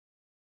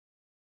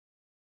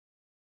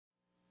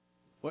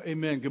Well,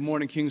 amen. Good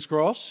morning, King's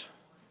Cross.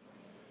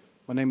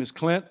 My name is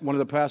Clint, one of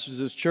the pastors of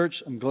this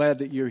church. I'm glad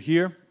that you're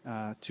here.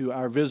 To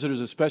our visitors,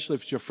 especially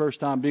if it's your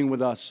first time being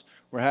with us,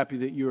 we're happy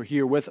that you're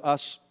here with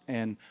us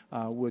and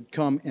would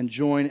come and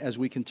join as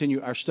we continue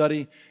our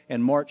study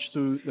and march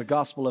through the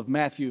Gospel of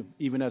Matthew,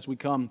 even as we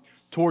come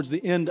towards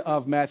the end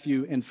of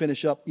Matthew and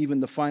finish up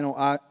even the final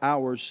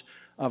hours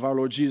of our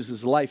Lord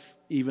Jesus' life,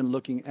 even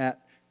looking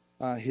at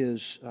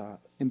his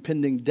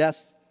impending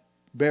death,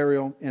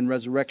 burial, and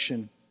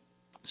resurrection.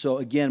 So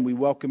again, we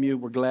welcome you.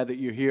 We're glad that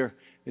you're here.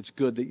 It's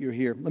good that you're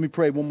here. Let me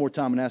pray one more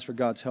time and ask for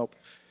God's help,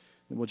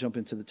 and we'll jump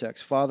into the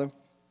text. Father,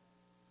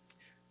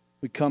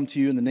 we come to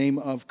you in the name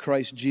of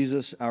Christ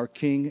Jesus, our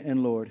King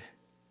and Lord,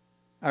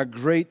 our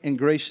great and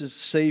gracious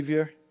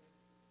Savior,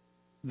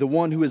 the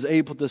one who is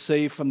able to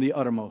save from the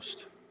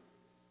uttermost,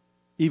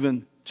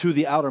 even to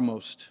the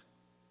outermost,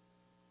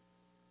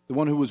 the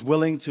one who was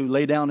willing to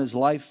lay down his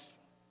life,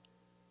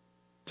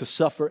 to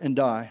suffer and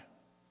die,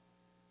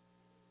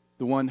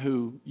 the one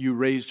who you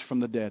raised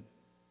from the dead.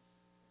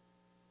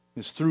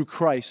 It's through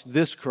Christ,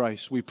 this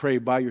Christ, we pray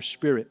by your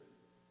Spirit,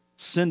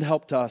 send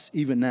help to us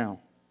even now.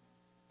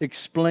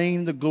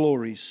 Explain the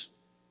glories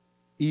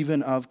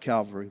even of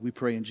Calvary. We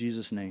pray in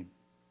Jesus' name.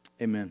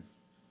 Amen.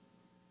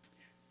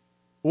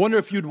 I wonder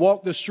if you'd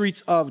walk the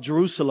streets of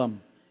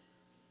Jerusalem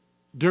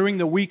during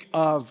the week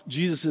of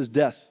Jesus'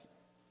 death.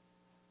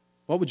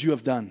 What would you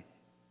have done?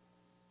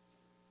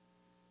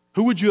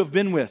 Who would you have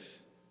been with?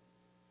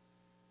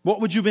 What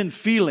would you have been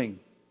feeling?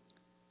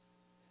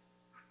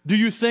 Do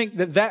you think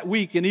that that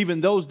week and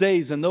even those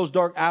days and those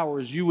dark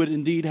hours you would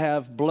indeed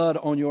have blood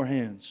on your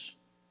hands?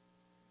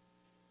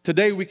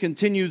 Today we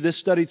continue this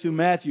study through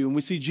Matthew and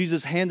we see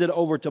Jesus handed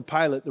over to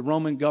Pilate, the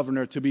Roman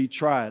governor, to be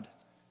tried.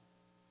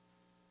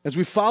 As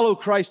we follow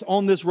Christ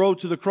on this road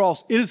to the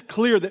cross, it is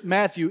clear that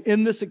Matthew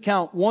in this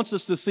account wants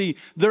us to see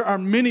there are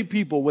many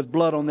people with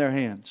blood on their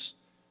hands.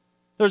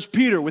 There's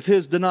Peter with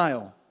his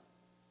denial,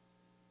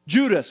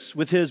 Judas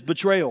with his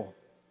betrayal,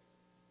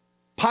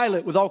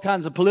 Pilate with all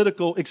kinds of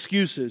political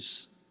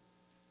excuses,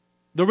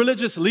 the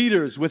religious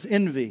leaders with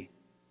envy,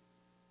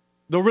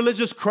 the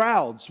religious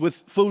crowds with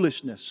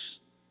foolishness,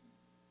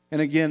 and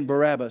again,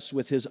 Barabbas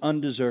with his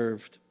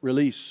undeserved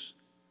release.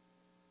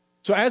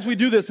 So as we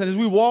do this and as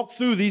we walk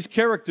through these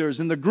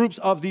characters and the groups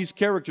of these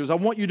characters, I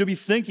want you to be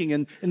thinking,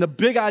 and the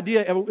big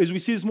idea as we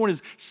see this morning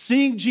is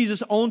seeing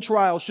Jesus' own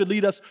trial should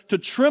lead us to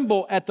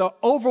tremble at the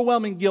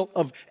overwhelming guilt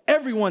of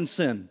everyone's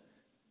sin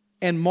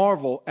and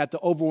marvel at the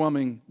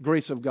overwhelming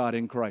grace of God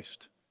in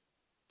Christ.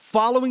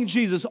 Following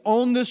Jesus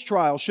on this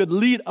trial should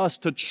lead us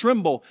to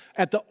tremble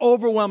at the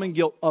overwhelming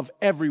guilt of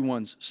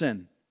everyone's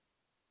sin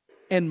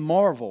and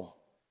marvel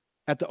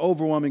at the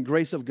overwhelming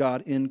grace of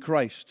God in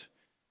Christ.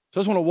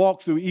 So I just want to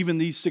walk through even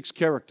these 6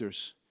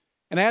 characters.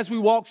 And as we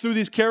walk through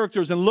these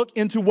characters and look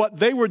into what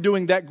they were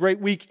doing that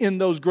great week in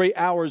those great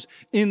hours,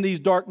 in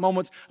these dark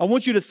moments, I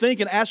want you to think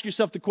and ask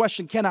yourself the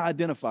question, can I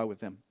identify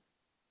with them?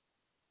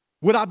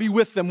 Would I be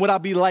with them? Would I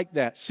be like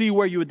that? See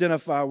where you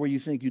identify, where you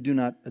think you do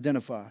not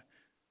identify.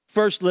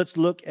 First, let's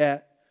look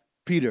at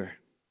Peter.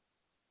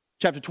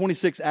 Chapter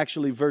 26,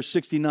 actually, verse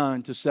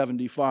 69 to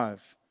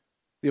 75.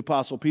 The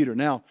Apostle Peter.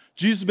 Now,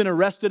 Jesus has been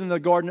arrested in the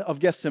Garden of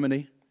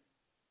Gethsemane.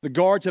 The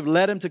guards have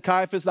led him to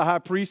Caiaphas, the high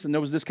priest, and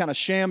there was this kind of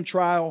sham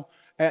trial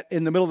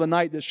in the middle of the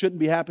night that shouldn't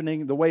be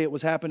happening the way it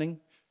was happening.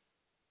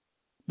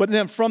 But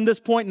then from this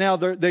point now,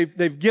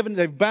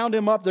 they've bound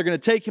him up. They're going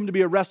to take him to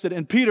be arrested.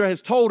 And Peter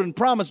has told and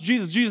promised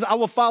Jesus, I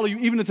will follow you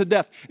even into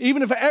death.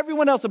 Even if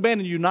everyone else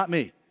abandoned you, not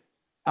me.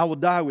 I will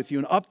die with you.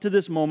 And up to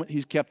this moment,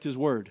 he's kept his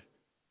word.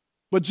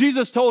 But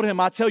Jesus told him,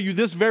 I tell you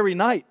this very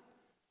night,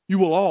 you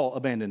will all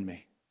abandon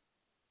me.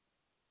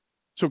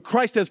 So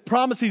Christ has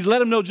promised, he's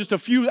let him know just a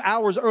few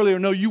hours earlier,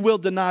 no, you will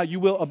deny,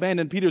 you will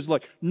abandon. Peter's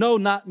like, no,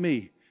 not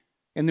me.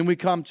 And then we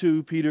come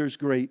to Peter's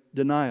great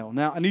denial.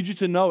 Now, I need you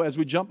to know as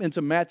we jump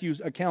into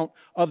Matthew's account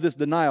of this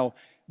denial,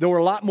 there were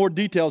a lot more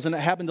details and it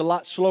happened a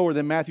lot slower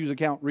than Matthew's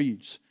account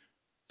reads.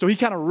 So he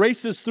kind of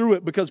races through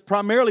it because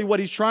primarily what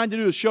he's trying to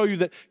do is show you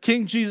that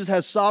King Jesus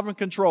has sovereign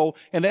control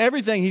and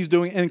everything he's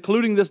doing,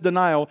 including this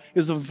denial,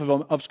 is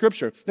of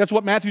Scripture. That's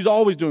what Matthew's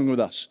always doing with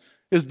us,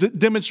 is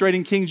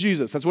demonstrating King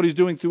Jesus. That's what he's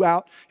doing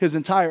throughout his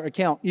entire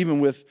account, even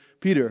with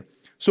Peter.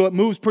 So it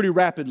moves pretty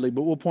rapidly,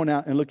 but we'll point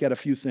out and look at a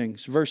few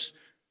things. Verse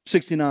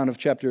 69 of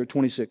chapter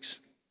 26.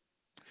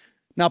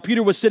 Now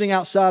Peter was sitting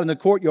outside in the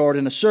courtyard,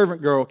 and a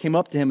servant girl came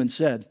up to him and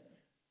said,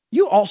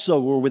 you also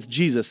were with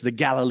Jesus, the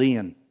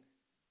Galilean.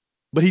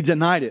 But he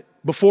denied it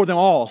before them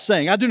all,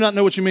 saying, I do not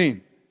know what you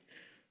mean.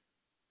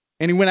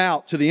 And he went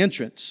out to the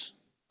entrance.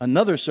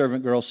 Another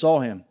servant girl saw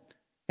him,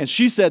 and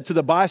she said to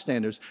the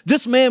bystanders,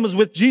 this man was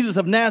with Jesus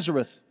of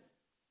Nazareth.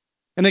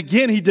 And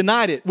again he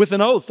denied it with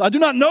an oath, I do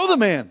not know the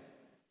man.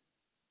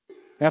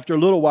 After a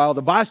little while,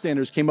 the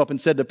bystanders came up and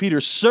said to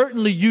Peter,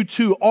 certainly you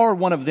too are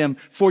one of them,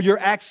 for your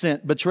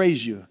accent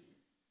betrays you.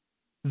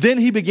 Then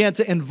he began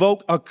to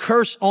invoke a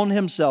curse on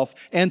himself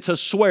and to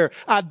swear,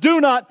 I do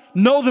not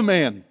know the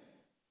man.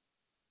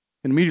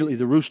 And immediately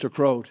the rooster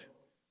crowed.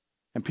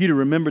 And Peter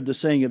remembered the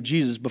saying of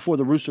Jesus, before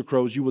the rooster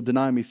crows, you will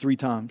deny me 3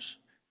 times.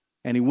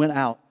 and he went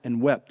out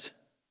and wept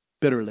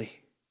bitterly.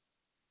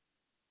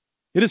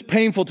 It is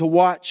painful to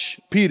watch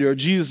Peter,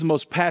 Jesus'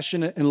 most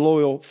passionate and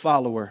loyal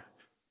follower,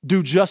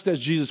 do just as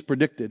Jesus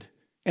predicted,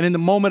 and in the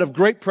moment of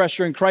great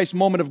pressure, in Christ's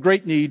moment of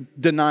great need,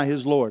 deny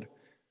his Lord.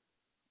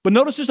 But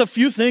notice just a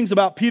few things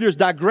about Peter's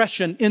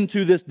digression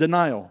into this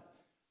denial.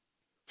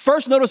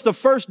 First, notice the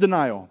first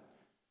denial.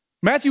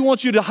 Matthew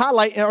wants you to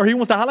highlight, or he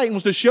wants to highlight and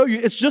wants to show you,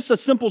 it's just a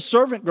simple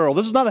servant girl.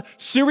 This is not a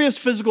serious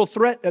physical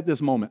threat at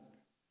this moment.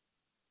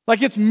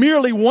 Like it's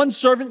merely one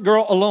servant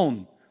girl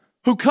alone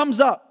who comes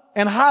up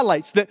and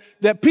highlights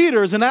that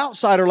Peter is an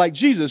outsider like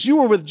Jesus. You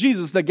were with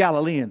Jesus, the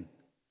Galilean.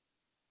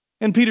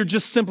 And Peter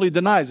just simply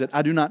denies it.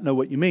 I do not know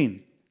what you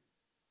mean.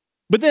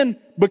 But then,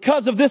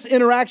 because of this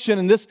interaction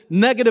and this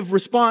negative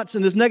response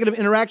and this negative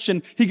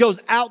interaction, he goes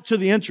out to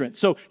the entrance.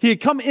 So he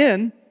had come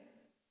in,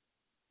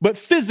 but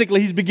physically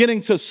he's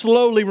beginning to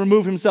slowly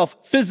remove himself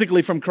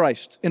physically from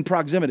Christ in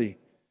proximity.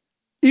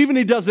 Even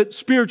he does it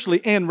spiritually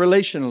and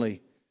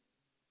relationally,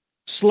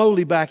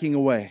 slowly backing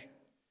away.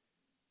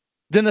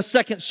 Then the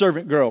second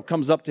servant girl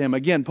comes up to him,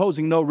 again,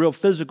 posing no real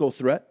physical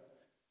threat.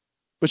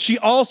 But she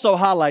also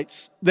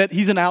highlights that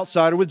he's an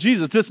outsider with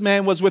Jesus. This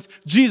man was with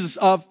Jesus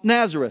of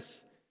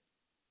Nazareth.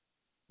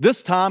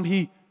 This time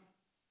he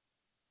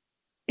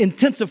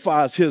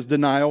intensifies his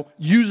denial,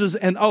 uses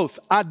an oath.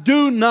 I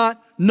do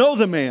not know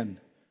the man.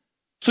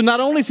 So not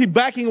only is he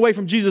backing away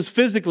from Jesus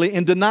physically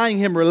and denying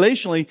him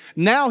relationally,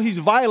 now he's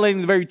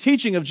violating the very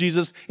teaching of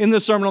Jesus in the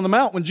Sermon on the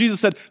Mount when Jesus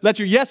said, let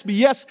your yes be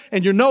yes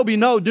and your no be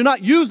no. Do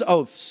not use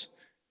oaths.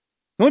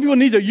 The only people who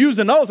need to use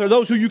an oath are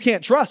those who you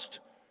can't trust.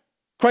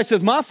 Christ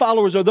says, my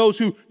followers are those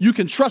who you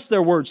can trust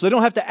their words, so they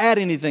don't have to add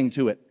anything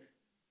to it.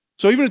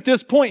 So even at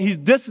this point, he's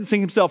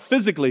distancing himself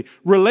physically,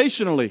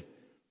 relationally.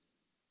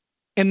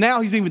 And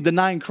now he's even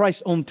denying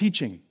Christ's own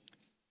teaching,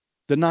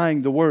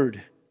 denying the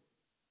word.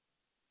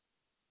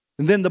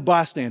 And then the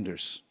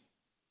bystanders.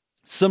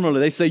 Similarly,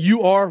 they say,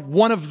 you are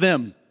one of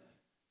them.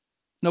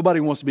 Nobody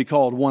wants to be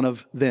called one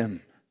of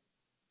them.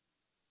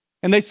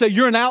 And they say,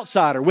 you're an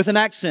outsider with an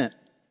accent.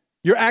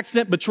 Your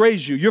accent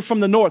betrays you. You're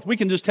from the north. We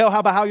can just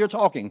tell by how you're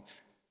talking.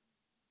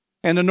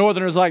 And the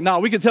northerner's like, no,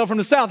 we can tell from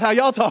the south how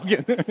y'all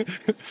talking.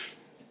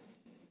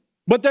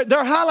 But they're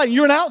highlighting,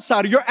 you're an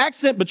outsider. Your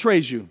accent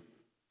betrays you.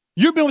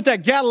 You've been with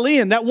that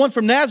Galilean, that one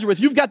from Nazareth.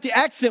 You've got the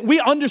accent. We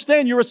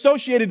understand you're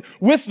associated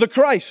with the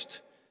Christ.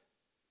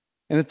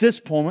 And at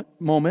this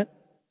moment,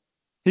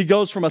 he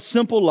goes from a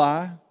simple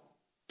lie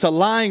to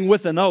lying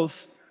with an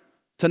oath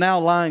to now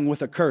lying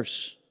with a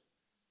curse.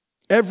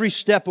 Every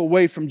step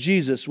away from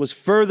Jesus was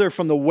further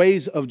from the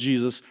ways of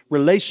Jesus,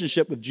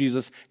 relationship with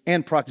Jesus,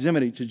 and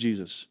proximity to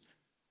Jesus.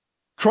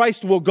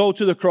 Christ will go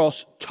to the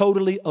cross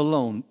totally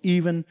alone.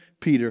 Even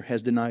Peter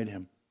has denied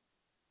him.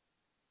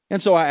 And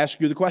so I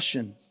ask you the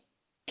question,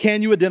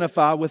 can you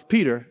identify with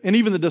Peter and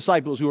even the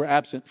disciples who are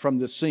absent from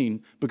this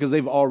scene because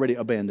they've already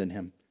abandoned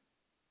him?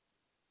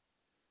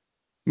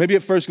 Maybe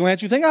at first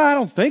glance you think, I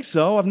don't think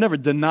so. I've never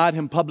denied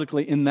him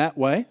publicly in that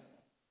way.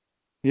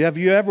 Have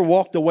you ever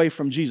walked away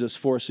from Jesus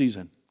for a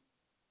season?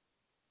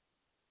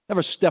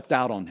 Ever stepped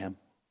out on him?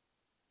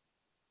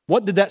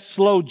 What did that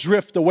slow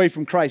drift away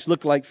from Christ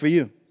look like for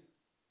you?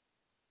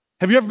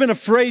 Have you ever been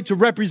afraid to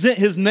represent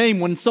his name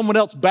when someone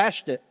else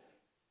bashed it?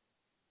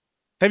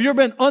 Have you ever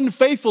been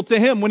unfaithful to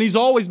him when he's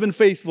always been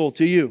faithful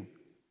to you?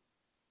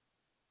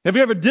 Have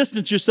you ever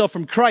distanced yourself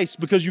from Christ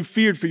because you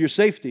feared for your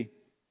safety?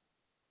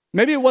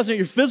 Maybe it wasn't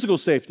your physical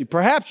safety.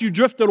 Perhaps you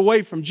drifted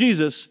away from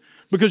Jesus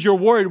because you're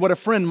worried what a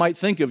friend might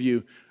think of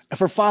you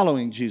for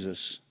following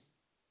Jesus.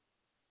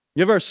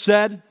 You ever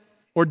said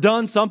or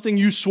done something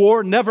you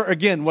swore, never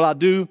again will I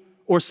do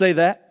or say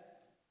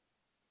that,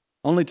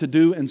 only to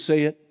do and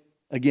say it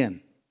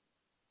again?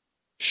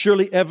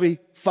 Surely every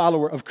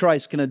follower of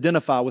Christ can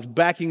identify with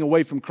backing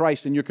away from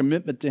Christ and your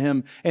commitment to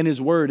him and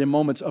his word in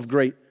moments of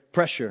great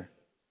pressure.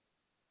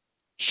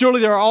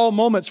 Surely there are all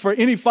moments for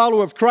any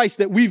follower of Christ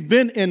that we've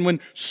been in when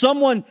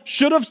someone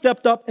should have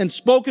stepped up and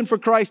spoken for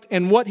Christ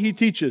and what he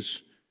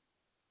teaches.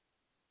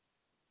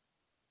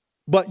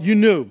 But you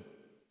knew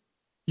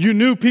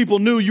people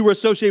knew you were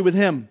associated with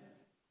him.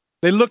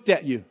 They looked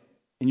at you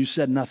and you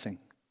said nothing.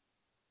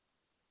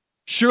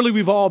 Surely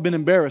we've all been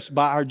embarrassed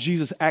by our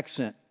Jesus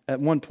accent at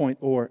one point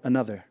or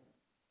another,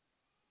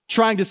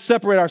 trying to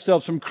separate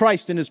ourselves from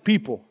Christ and his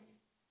people.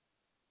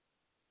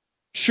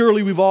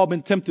 Surely we've all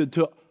been tempted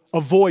to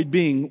avoid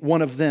being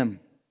one of them.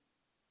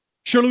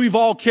 Surely we've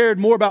all cared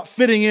more about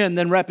fitting in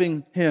than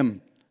repping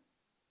him.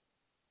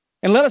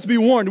 And let us be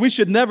warned, we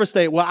should never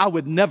say, well, I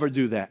would never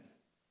do that.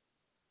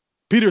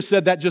 Peter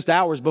said that just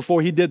hours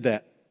before he did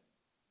that.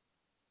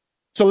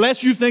 So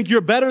lest you think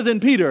you're better than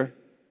Peter,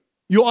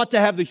 you ought to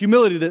have the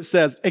humility that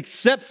says,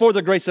 except for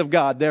the grace of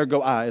God, there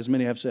go I, as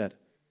many have said.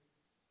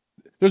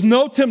 There's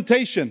no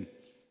temptation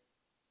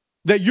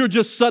that you're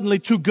just suddenly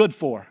too good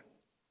for.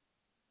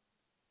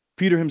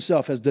 Peter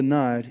himself has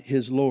denied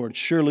his Lord.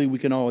 Surely we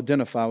can all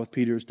identify with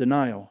Peter's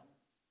denial.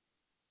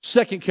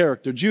 Second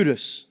character,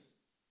 Judas.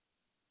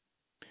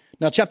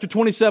 Now, chapter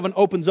 27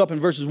 opens up in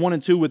verses 1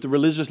 and 2 with the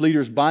religious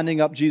leaders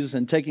binding up Jesus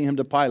and taking him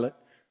to Pilate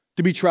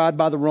to be tried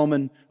by the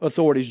Roman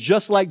authorities,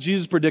 just like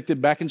Jesus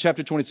predicted back in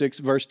chapter 26,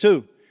 verse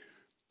 2.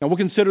 Now, we'll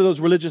consider those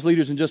religious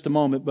leaders in just a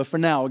moment, but for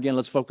now, again,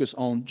 let's focus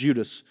on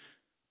Judas.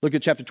 Look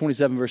at chapter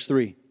 27, verse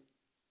 3.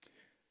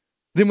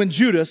 Then when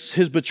Judas,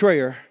 his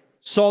betrayer,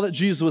 saw that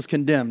Jesus was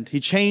condemned, he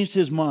changed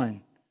his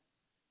mind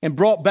and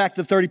brought back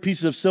the 30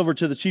 pieces of silver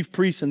to the chief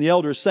priests and the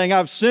elders, saying,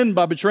 I've sinned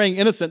by betraying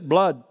innocent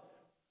blood.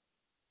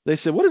 They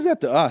said, what is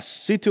that to us?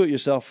 See to it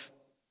yourself.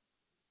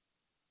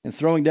 And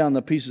throwing down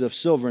the pieces of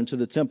silver into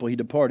the temple, he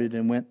departed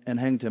and went and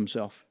hanged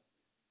himself.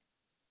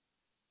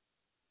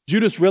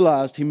 Judas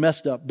realized he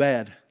messed up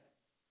bad.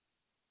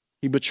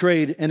 He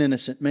betrayed an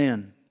innocent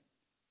man.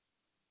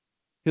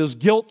 His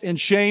guilt and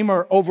shame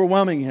are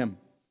overwhelming him.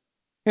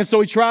 And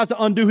so he tries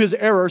to undo his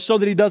error so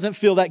that he doesn't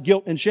feel that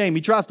guilt and shame. He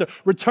tries to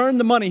return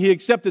the money he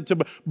accepted to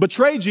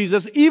betray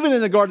Jesus, even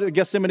in the Garden of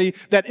Gethsemane,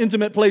 that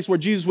intimate place where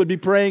Jesus would be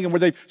praying and where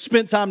they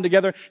spent time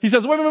together. He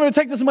says, wait,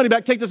 take this money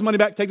back, take this money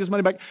back, take this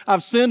money back.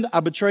 I've sinned,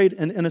 I betrayed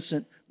an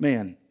innocent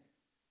man.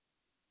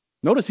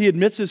 Notice he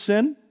admits his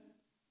sin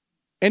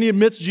and he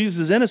admits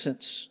Jesus'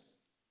 innocence.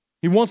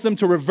 He wants them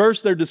to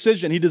reverse their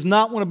decision. He does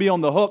not want to be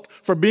on the hook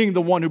for being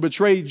the one who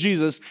betrayed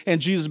Jesus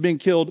and Jesus being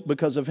killed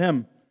because of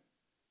him.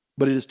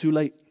 But it is too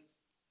late.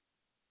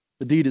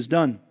 The deed is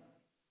done.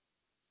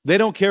 They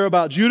don't care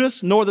about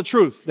Judas nor the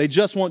truth. They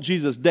just want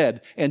Jesus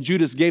dead. And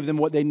Judas gave them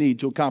what they need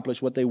to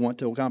accomplish what they want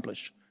to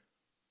accomplish.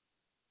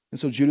 And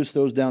so Judas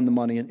throws down the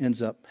money and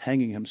ends up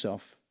hanging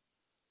himself.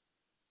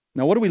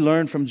 Now, what do we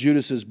learn from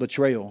Judas's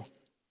betrayal?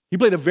 He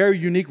played a very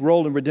unique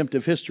role in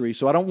redemptive history,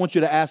 so I don't want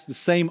you to ask the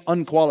same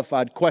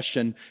unqualified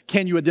question,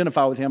 can you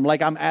identify with him,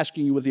 like I'm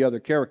asking you with the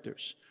other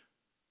characters.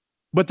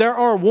 But there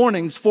are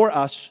warnings for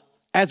us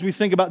as we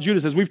think about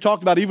Judas. As we've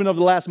talked about even over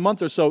the last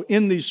month or so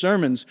in these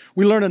sermons,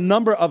 we learn a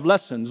number of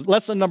lessons.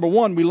 Lesson number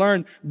one, we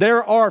learn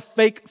there are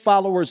fake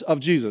followers of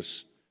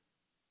Jesus.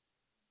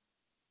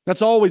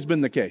 That's always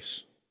been the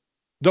case.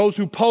 Those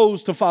who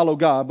pose to follow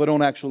God but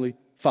don't actually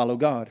follow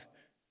God.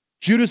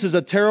 Judas is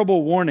a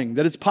terrible warning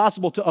that it's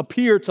possible to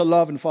appear to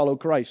love and follow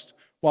Christ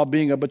while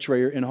being a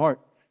betrayer in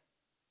heart.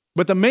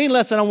 But the main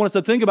lesson I want us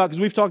to think about, because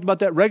we've talked about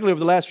that regularly over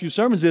the last few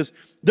sermons, is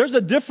there's a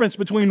difference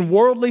between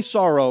worldly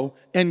sorrow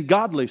and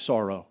godly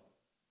sorrow.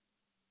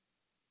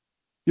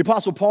 The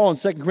Apostle Paul in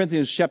 2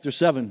 Corinthians chapter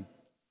 7,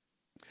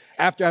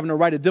 after having to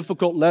write a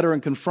difficult letter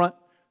and confront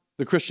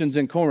the Christians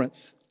in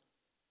Corinth,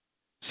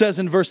 says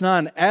in verse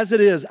 9, as it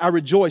is, I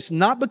rejoice,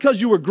 not because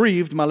you were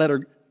grieved,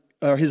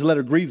 his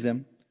letter grieved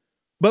them,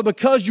 but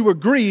because you were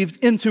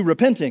grieved into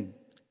repenting.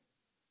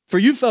 For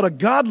you felt a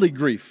godly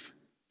grief,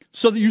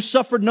 so that you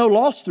suffered no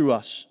loss through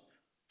us.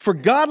 For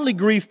godly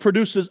grief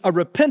produces a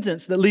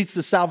repentance that leads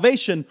to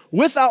salvation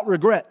without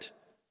regret,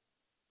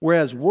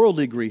 whereas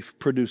worldly grief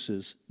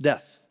produces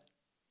death.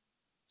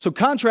 So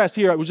contrast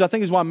here, which I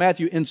think is why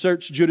Matthew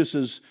inserts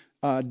Judas's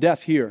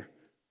death here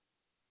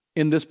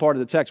in this part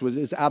of the text, which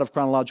is out of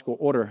chronological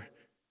order,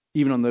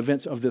 even on the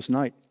events of this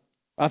night.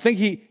 I think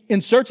he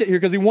inserts it here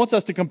because he wants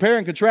us to compare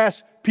and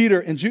contrast Peter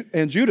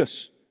and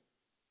Judas.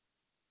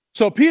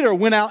 So Peter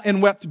went out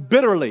and wept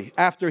bitterly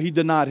after he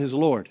denied his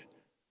Lord.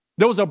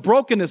 There was a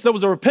brokenness, there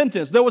was a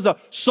repentance, there was a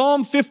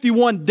Psalm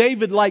 51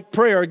 David-like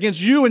prayer, against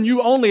you and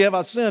you only have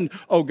I sinned,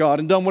 O God,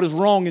 and done what is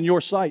wrong in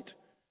your sight.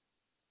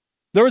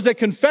 There was a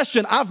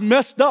confession, I've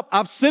messed up,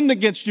 I've sinned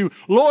against you.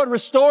 Lord,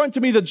 restore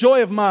unto me the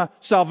joy of my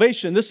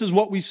salvation. This is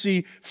what we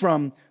see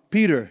from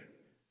Peter.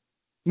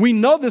 We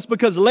know this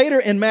because later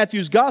in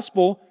Matthew's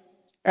gospel,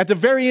 at the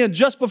very end,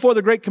 just before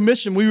the Great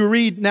Commission, we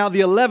read, now the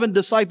 11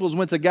 disciples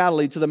went to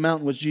Galilee to the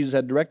mountain which Jesus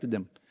had directed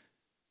them.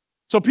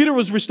 So Peter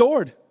was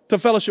restored to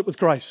fellowship with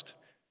Christ.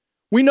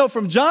 We know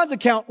from John's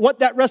account what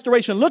that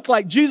restoration looked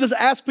like. Jesus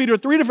asked Peter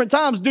 3 different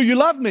times, do you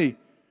love me?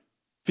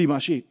 Feed my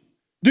sheep.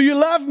 Do you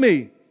love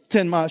me?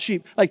 Tend my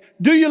sheep. Like,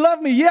 do you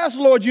love me? Yes,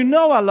 Lord, you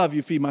know I love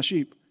you. Feed my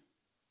sheep.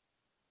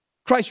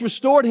 Christ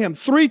restored him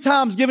 3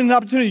 times, giving an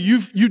opportunity.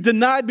 You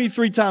denied me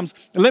 3 times.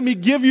 Let me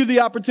give you the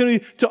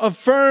opportunity to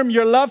affirm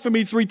your love for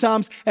me 3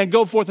 times and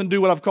go forth and do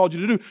what I've called you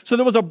to do. So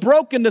there was a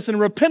brokenness and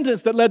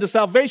repentance that led to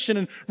salvation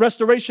and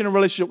restoration and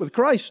relationship with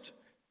Christ.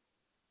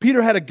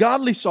 Peter had a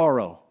godly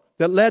sorrow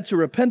that led to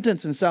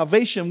repentance and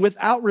salvation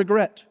without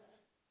regret.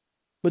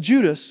 But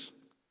Judas,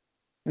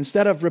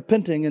 instead of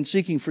repenting and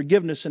seeking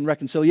forgiveness and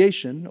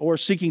reconciliation, or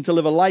seeking to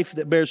live a life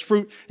that bears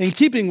fruit in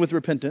keeping with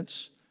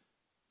repentance,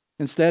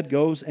 instead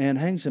goes and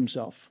hangs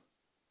himself.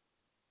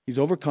 He's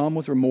overcome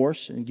with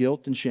remorse and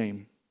guilt and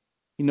shame.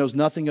 He knows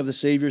nothing of the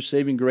Savior's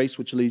saving grace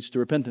which leads to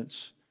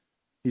repentance.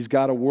 He's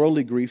got a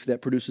worldly grief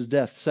that produces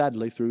death,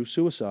 sadly, through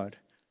suicide.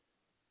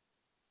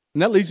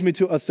 And that leads me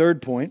to a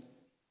third point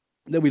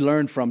that we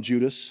learn from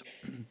Judas.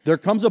 There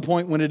comes a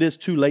point when it is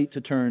too late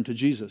to turn to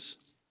Jesus.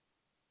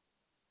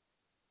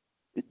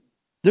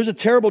 There's a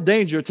terrible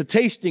danger to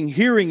tasting,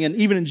 hearing, and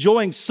even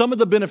enjoying some of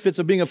the benefits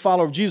of being a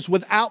follower of Jesus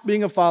without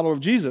being a follower of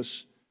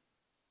Jesus.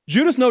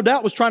 Judas, no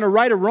doubt, was trying to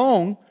right a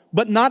wrong,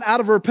 but not out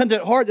of a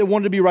repentant heart that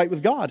wanted to be right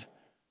with God.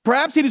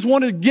 Perhaps he just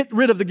wanted to get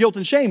rid of the guilt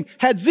and shame,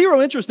 had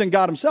zero interest in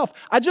God himself.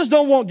 I just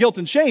don't want guilt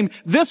and shame.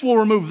 This will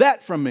remove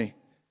that from me.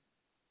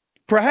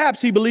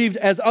 Perhaps he believed,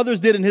 as others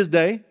did in his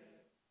day,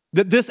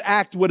 that this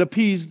act would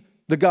appease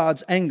the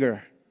God's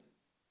anger.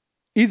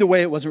 Either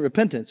way, it wasn't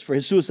repentance, for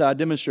his suicide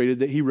demonstrated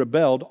that he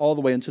rebelled all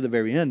the way into the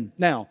very end.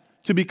 Now,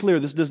 to be clear,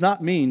 this does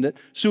not mean that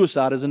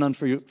suicide is an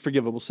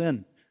unforgivable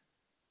sin.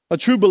 A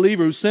true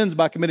believer who sins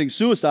by committing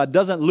suicide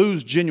doesn't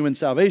lose genuine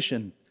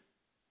salvation.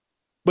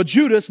 But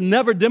Judas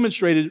never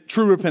demonstrated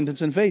true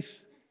repentance and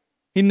faith.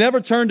 He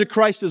never turned to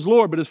Christ as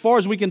Lord, but as far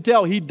as we can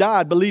tell, he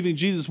died believing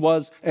Jesus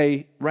was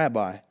a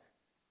rabbi,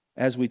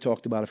 as we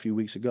talked about a few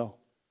weeks ago.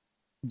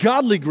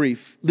 Godly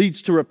grief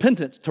leads to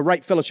repentance, to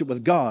right fellowship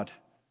with God.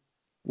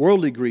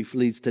 Worldly grief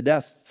leads to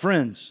death.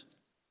 Friends,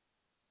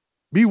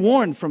 be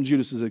warned from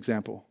Judas's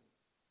example.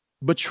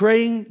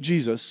 Betraying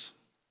Jesus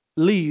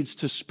leads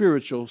to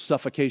spiritual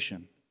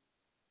suffocation.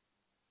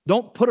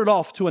 Don't put it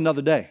off to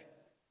another day.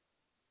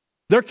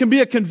 There can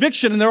be a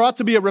conviction and there ought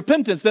to be a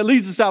repentance that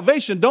leads to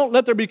salvation. Don't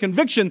let there be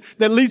conviction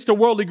that leads to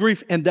worldly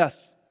grief and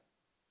death.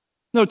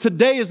 No,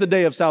 today is the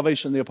day of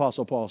salvation, the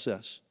Apostle Paul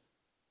says.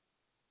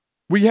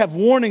 We have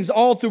warnings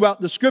all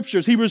throughout the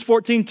scriptures. Hebrews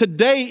 14,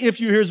 today, if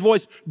you hear his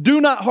voice,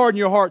 do not harden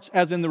your hearts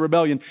as in the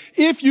rebellion.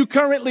 If you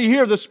currently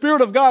hear the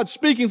Spirit of God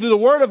speaking through the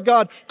Word of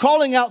God,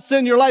 calling out sin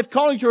in your life,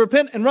 calling to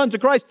repent and run to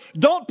Christ,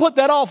 don't put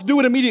that off. Do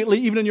it immediately,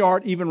 even in your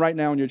heart, even right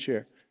now in your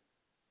chair.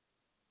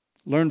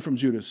 Learn from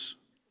Judas.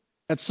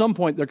 At some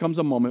point, there comes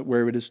a moment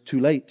where it is too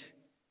late.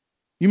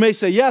 You may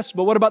say, yes,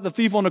 but what about the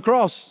thief on the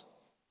cross?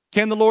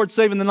 Can the Lord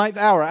save in the ninth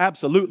hour?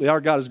 Absolutely.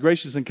 Our God is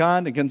gracious and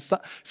kind and can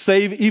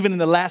save even in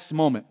the last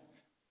moment.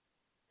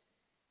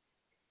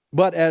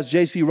 But as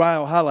J.C.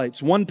 Ryle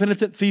highlights, one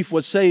penitent thief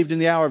was saved in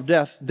the hour of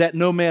death that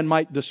no man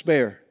might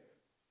despair,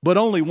 but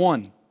only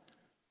one,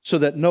 so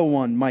that no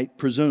one might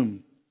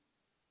presume.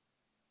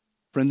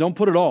 Friend, don't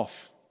put it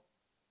off.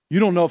 You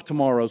don't know if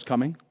tomorrow's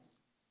coming.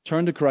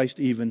 Turn to Christ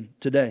even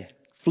today.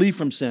 Flee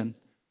from sin.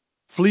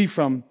 Flee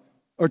from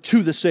or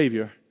to the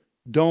Savior.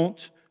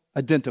 Don't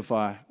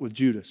identify with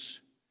Judas.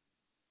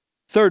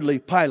 Thirdly,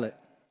 Pilate.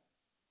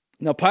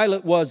 Now,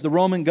 Pilate was the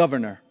Roman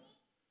governor.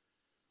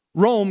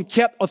 Rome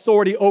kept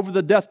authority over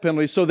the death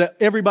penalty so that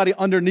everybody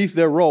underneath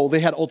their role, they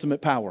had ultimate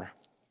power.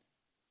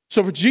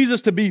 So for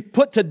Jesus to be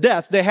put to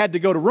death, they had to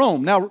go to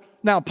Rome.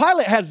 Now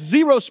Pilate has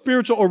zero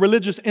spiritual or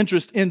religious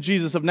interest in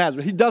Jesus of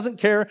Nazareth. He doesn't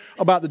care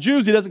about the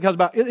Jews. He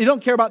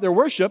don't care about their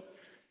worship.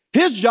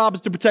 His job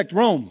is to protect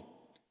Rome.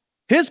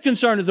 His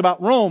concern is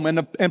about Rome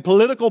and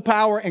political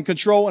power and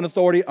control and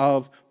authority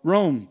of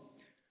Rome.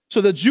 So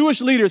the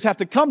Jewish leaders have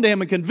to come to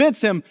him and convince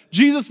him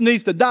Jesus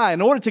needs to die.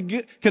 In order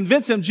to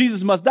convince him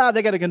Jesus must die,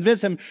 they got to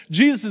convince him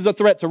Jesus is a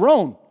threat to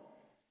Rome.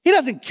 He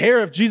doesn't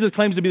care if Jesus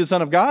claims to be the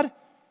Son of God.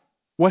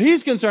 What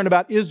he's concerned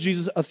about is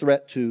Jesus a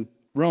threat to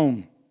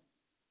Rome.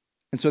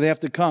 And so they have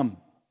to come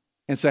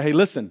and say, hey,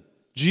 listen,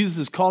 Jesus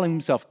is calling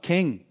himself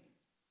king.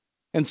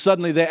 And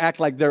suddenly they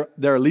act like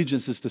their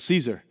allegiance is to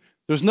Caesar.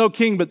 There's no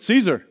king but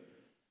Caesar.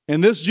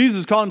 And this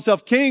Jesus calling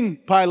himself king,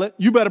 Pilate,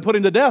 you better put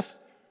him to death.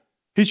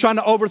 He's trying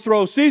to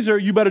overthrow Caesar.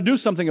 You better do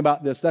something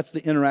about this. That's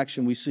the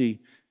interaction we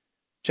see.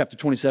 Chapter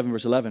 27,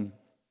 verse 11.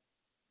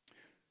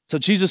 So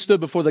Jesus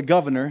stood before the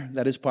governor,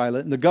 that is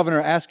Pilate, and the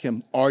governor asked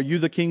him, are you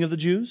the king of the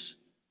Jews?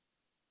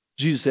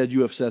 Jesus said,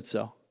 you have said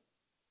so.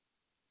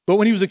 But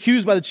when he was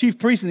accused by the chief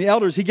priests and the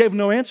elders, he gave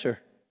no answer.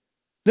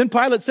 Then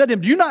Pilate said to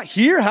him, do you not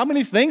hear how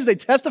many things they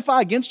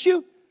testify against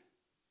you?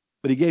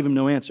 But he gave him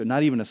no answer,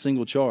 not even a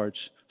single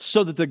charge,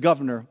 so that the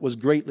governor was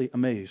greatly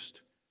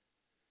amazed.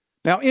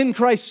 Now, in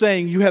Christ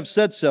saying, you have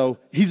said so,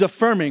 he's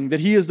affirming that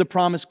he is the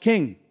promised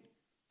king.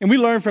 And we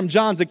learn from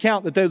John's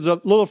account that there's a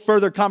little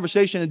further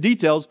conversation and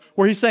details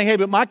where he's saying, hey,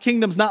 but my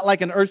kingdom's not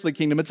like an earthly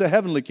kingdom, it's a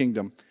heavenly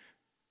kingdom.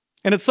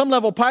 And at some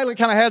level, Pilate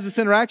kind of has this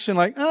interaction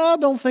like, I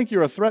don't think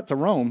you're a threat to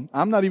Rome.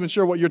 I'm not even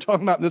sure what you're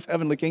talking about in this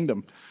heavenly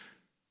kingdom.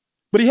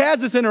 But he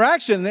has this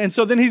interaction, and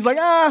so then he's like,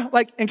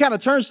 and kind of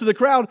turns to the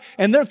crowd,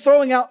 and they're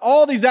throwing out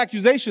all these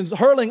accusations,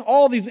 hurling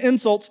all these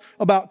insults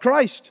about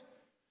Christ.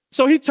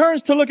 So he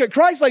turns to look at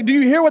Christ like, do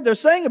you hear what they're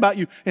saying about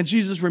you? And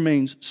Jesus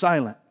remains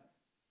silent.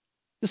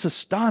 This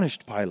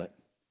astonished Pilate.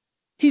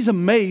 He's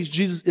amazed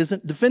Jesus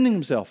isn't defending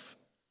himself.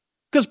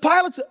 Because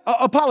Pilate's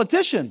a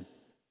politician.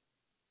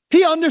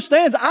 He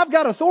understands, I've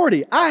got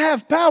authority. I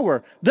have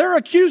power. They're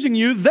accusing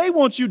you. They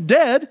want you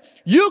dead.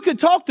 You could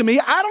talk to me.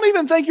 I don't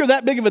even think you're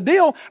that big of a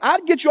deal.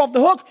 I'd get you off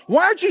the hook.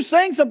 Why aren't you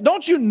saying something?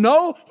 Don't you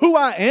know who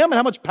I am and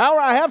how much power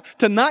I have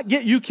to not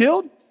get you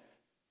killed?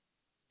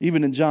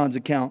 Even in John's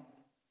account,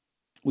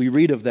 we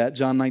read of that,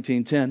 John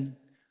 19:10.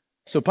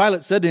 So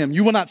Pilate said to him,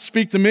 you will not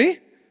speak to me?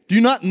 Do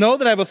you not know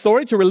that I have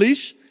authority to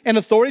release and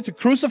authority to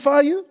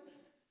crucify you?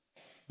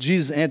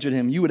 Jesus answered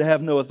him, you would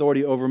have no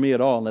authority over me at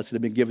all unless it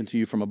had been given to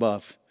you from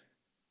above.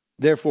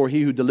 Therefore,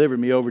 he who delivered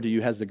me over to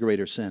you has the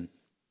greater sin.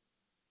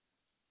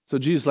 So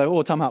Jesus is like,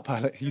 oh, time out,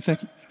 Pilate.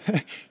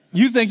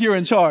 You think you're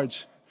in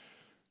charge?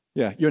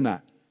 Yeah, you're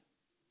not.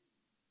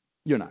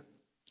 You're not.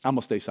 I'm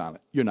going to stay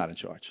silent. You're not in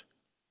charge.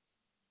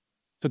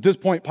 So at this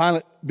point,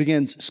 Pilate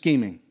begins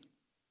scheming.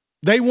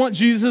 They want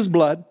Jesus'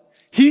 blood.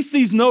 He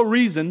sees no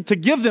reason to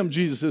give them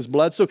Jesus'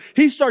 blood. So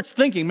he starts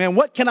thinking, man,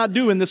 what can I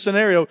do in this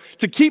scenario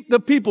to keep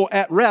the people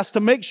at rest, to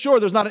make sure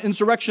there's not an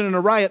insurrection and a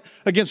riot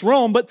against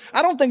Rome? But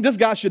I don't think this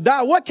guy should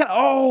die.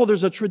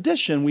 There's a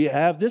tradition we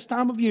have this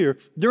time of year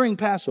during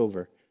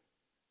Passover.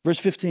 Verse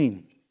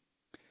 15.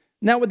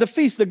 Now with the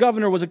feast, the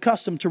governor was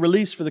accustomed to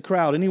release for the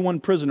crowd any one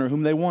prisoner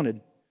whom they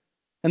wanted.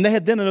 And they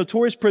had then a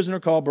notorious prisoner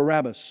called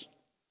Barabbas.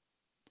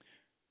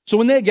 So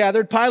when they had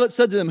gathered, Pilate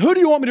said to them, who do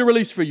you want me to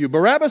release for you,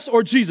 Barabbas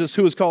or Jesus,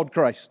 who is called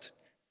Christ?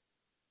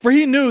 For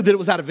he knew that it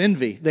was out of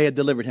envy they had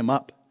delivered him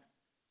up.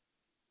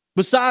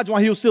 Besides,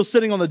 while he was still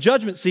sitting on the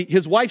judgment seat,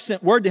 his wife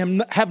sent word to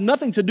him, have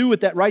nothing to do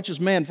with that righteous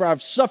man, for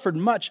I've suffered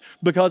much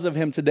because of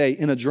him today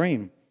in a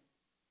dream.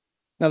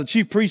 Now the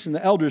chief priests and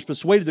the elders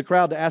persuaded the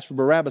crowd to ask for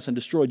Barabbas and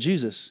destroy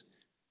Jesus.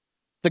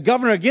 The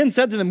governor again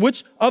said to them,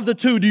 which of the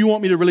two do you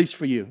want me to release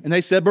for you? And they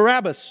said,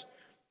 Barabbas.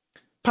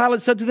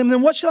 Pilate said to them,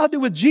 then what shall I do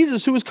with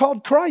Jesus who is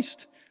called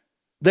Christ?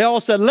 They all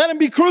said, let him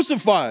be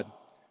crucified.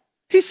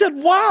 He said,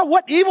 wow,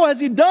 what evil has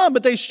he done?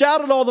 But they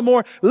shouted all the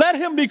more, let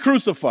him be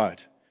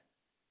crucified.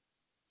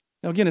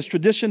 Now again, it's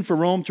tradition for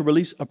Rome to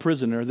release a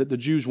prisoner that the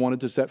Jews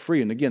wanted to set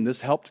free. And again,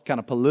 this helped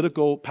kind of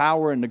political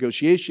power and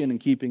negotiation and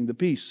keeping the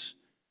peace.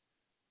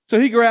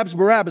 So he grabs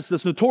Barabbas,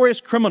 this notorious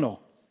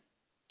criminal,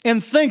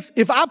 and thinks,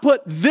 if I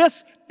put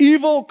this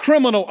evil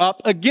criminal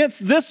up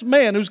against this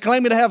man who's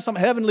claiming to have some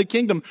heavenly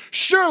kingdom,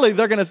 surely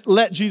they're going to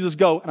let Jesus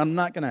go, and I'm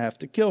not going to have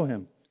to kill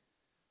him.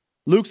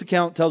 Luke's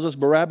account tells us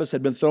Barabbas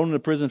had been thrown into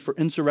prison for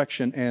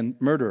insurrection and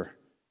murder.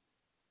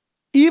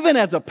 Even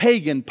as a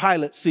pagan,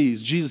 Pilate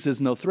sees Jesus is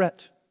no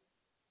threat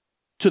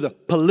to the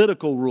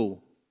political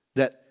rule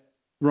that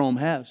Rome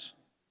has.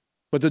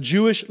 But the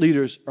Jewish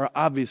leaders are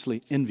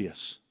obviously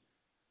envious.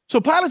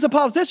 So Pilate's a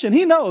politician.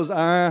 He knows,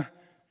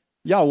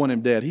 y'all want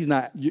him dead.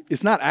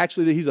 It's not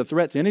actually that he's a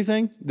threat to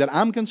anything that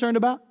I'm concerned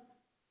about.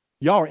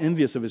 Y'all are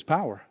envious of his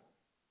power.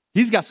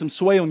 He's got some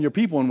sway on your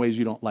people in ways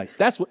you don't like.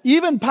 That's what,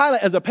 even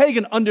Pilate as a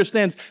pagan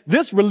understands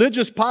this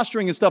religious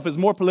posturing and stuff is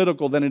more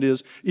political than it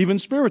is even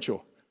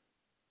spiritual.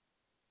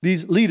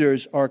 These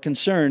leaders are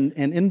concerned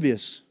and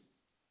envious.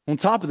 On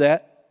top of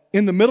that,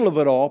 in the middle of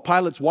it all,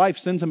 Pilate's wife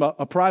sends him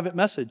a private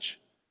message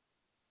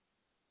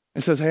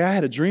and says, hey, I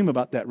had a dream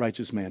about that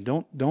righteous man.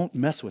 Don't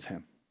mess with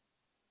him.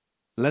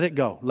 Let it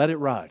go. Let it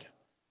ride.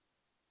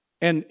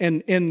 And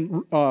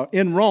in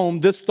Rome,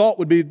 this thought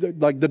would be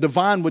like the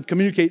divine would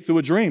communicate through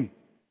a dream.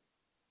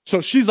 So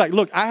she's like,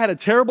 look, I had a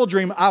terrible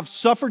dream. I've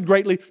suffered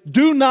greatly.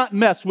 Do not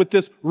mess with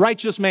this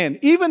righteous man.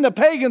 Even the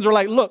pagans are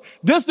like, look,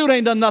 this dude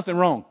ain't done nothing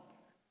wrong.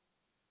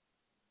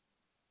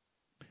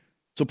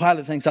 So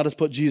Pilate thinks, I'll just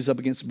put Jesus up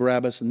against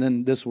Barabbas, and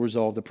then this will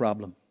resolve the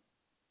problem.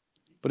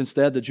 But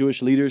instead, the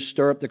Jewish leaders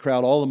stir up the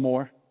crowd all the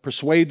more,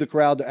 persuade the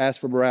crowd to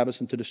ask for Barabbas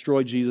and to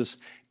destroy Jesus,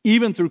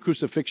 even through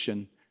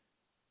crucifixion,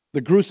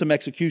 the gruesome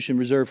execution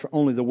reserved for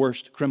only the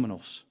worst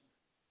criminals.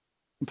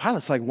 And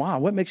Pilate's like, wow,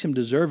 what makes him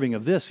deserving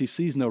of this? He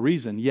sees no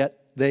reason, yet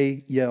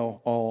they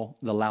yell all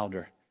the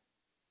louder.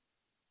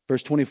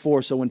 Verse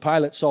 24, so when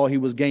Pilate saw he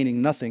was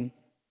gaining nothing,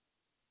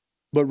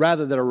 but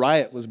rather that a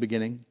riot was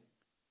beginning,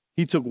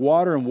 he took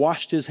water and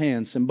washed his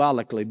hands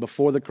symbolically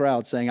before the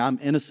crowd, saying, I'm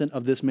innocent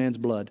of this man's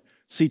blood.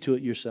 See to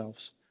it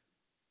yourselves.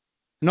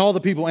 And all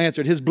the people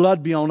answered, his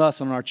blood be on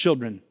us and on our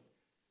children.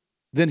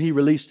 Then he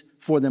released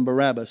for them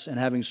Barabbas, and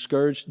having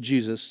scourged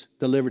Jesus,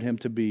 delivered him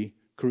to be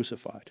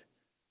crucified.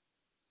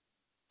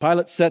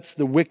 Pilate sets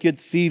the wicked,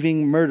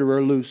 thieving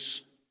murderer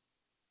loose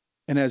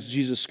and has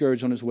Jesus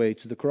scourged on his way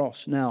to the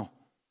cross. Now,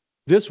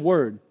 this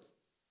word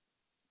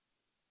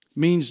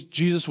means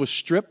Jesus was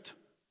stripped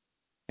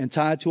and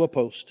tied to a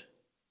post.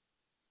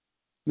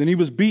 Then he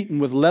was beaten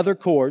with leather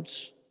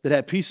cords that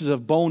had pieces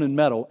of bone and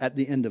metal at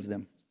the end of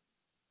them.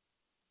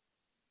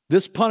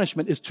 This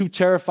punishment is too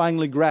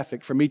terrifyingly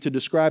graphic for me to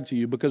describe to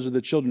you because of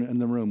the children in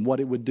the room, what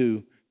it would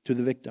do to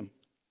the victim.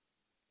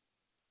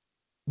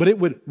 But it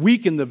would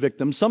weaken the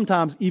victim,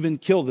 sometimes even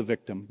kill the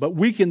victim, but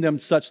weaken them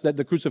such that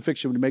the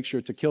crucifixion would make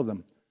sure to kill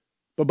them.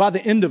 But by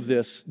the end of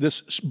this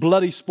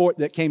bloody sport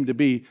that came to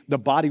be, the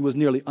body was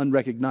nearly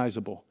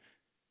unrecognizable,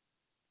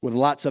 with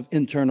lots of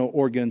internal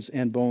organs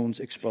and bones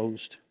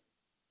exposed.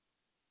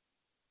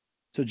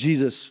 So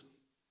Jesus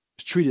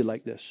was treated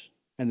like this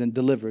and then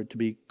delivered to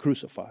be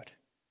crucified.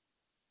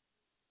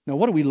 Now,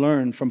 what do we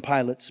learn from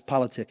Pilate's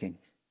politicking?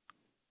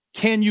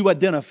 Can you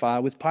identify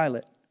with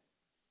Pilate?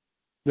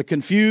 The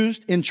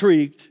confused,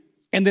 intrigued,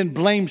 and then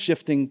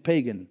blame-shifting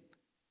pagan.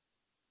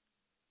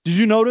 Did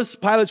you notice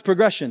Pilate's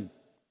progression?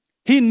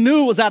 He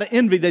knew it was out of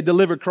envy they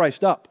delivered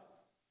Christ up.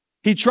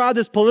 He tried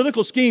this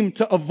political scheme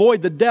to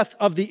avoid the death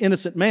of the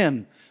innocent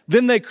man.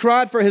 Then they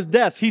cried for his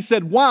death. He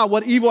said, wow,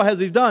 what evil has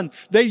he done?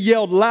 They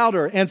yelled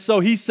louder. And so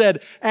he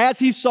said, as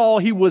he saw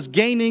he was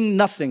gaining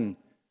nothing,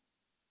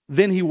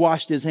 then he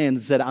washed his hands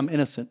and said, I'm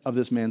innocent of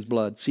this man's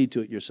blood. See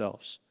to it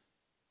yourselves.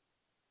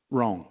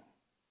 Wrong.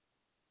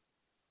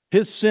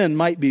 His sin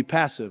might be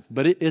passive,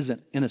 but it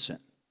isn't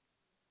innocent.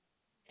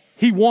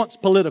 He wants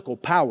political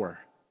power.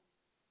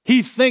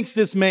 He thinks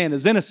this man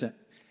is innocent.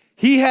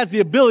 He has the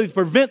ability to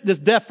prevent this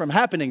death from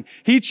happening.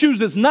 He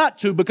chooses not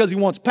to because he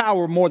wants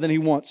power more than he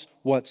wants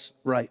what's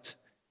right.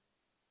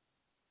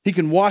 He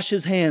can wash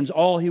his hands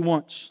all he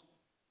wants,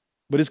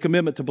 but his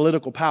commitment to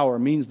political power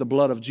means the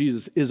blood of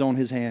Jesus is on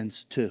his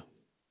hands too.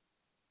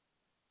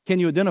 Can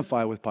you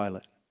identify with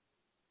Pilate?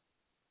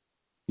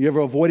 You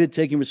ever avoided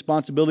taking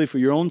responsibility for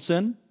your own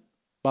sin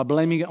by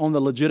blaming it on the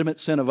legitimate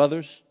sin of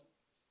others?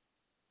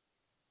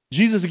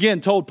 Jesus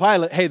again told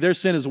Pilate, hey, their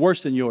sin is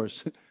worse than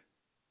yours.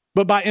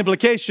 But by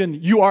implication,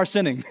 you are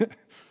sinning.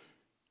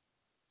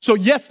 So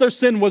yes, their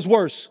sin was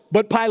worse,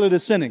 but Pilate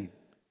is sinning.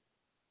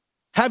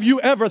 Have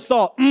you ever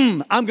thought,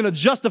 I'm going to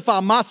justify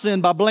my sin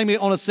by blaming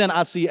it on a sin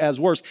I see as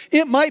worse?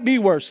 It might be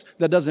worse.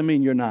 That doesn't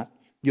mean you're not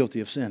guilty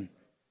of sin.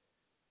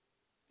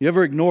 You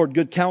ever ignored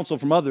good counsel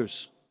from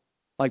others,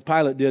 like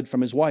Pilate did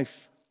from his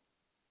wife?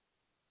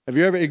 Have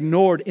you ever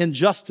ignored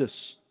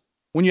injustice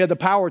when you had the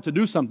power to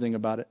do something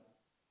about it?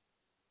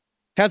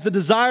 Has the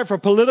desire for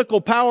political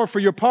power for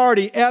your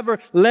party ever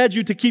led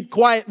you to keep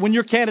quiet when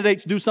your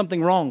candidates do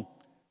something wrong?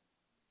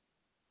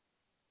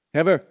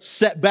 Have you ever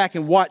sat back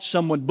and watched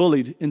someone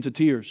bullied into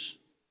tears?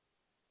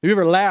 Have you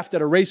ever laughed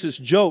at a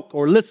racist joke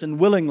or listened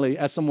willingly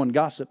as someone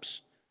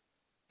gossips?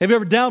 Have you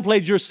ever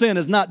downplayed your sin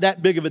as not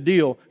that big of a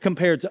deal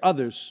compared to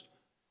others?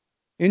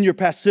 In your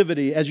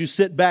passivity, as you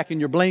sit back in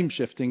your blame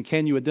shifting,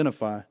 can you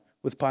identify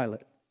with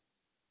Pilate?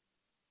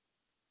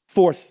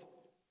 Fourth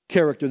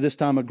character, this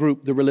time a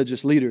group, the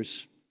religious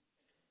leaders.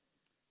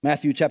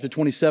 Matthew chapter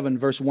 27,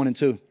 verse 1 and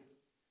 2,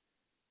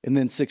 and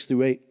then 6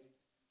 through 8.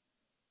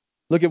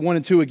 Look at 1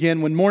 and 2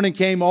 again. When morning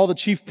came, all the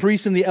chief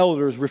priests and the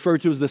elders,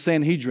 referred to as the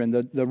Sanhedrin,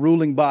 the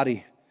ruling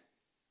body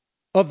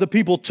of the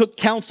people, took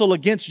counsel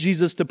against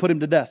Jesus to put him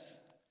to death.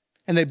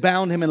 And they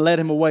bound him and led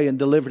him away and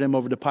delivered him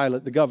over to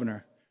Pilate, the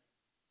governor.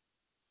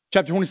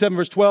 Chapter 27,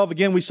 verse 12,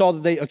 again, we saw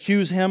that they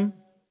accuse him.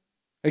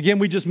 Again,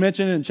 we just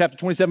mentioned in chapter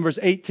 27, verse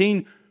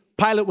 18,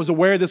 Pilate was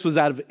aware this was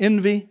out of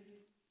envy.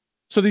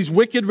 So these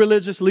wicked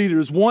religious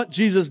leaders want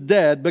Jesus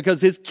dead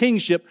because his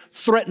kingship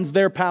threatens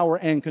their power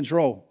and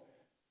control.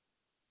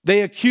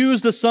 They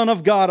accuse the Son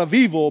of God of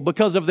evil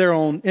because of their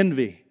own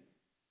envy.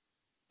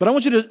 But I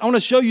want to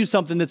show you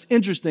something that's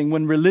interesting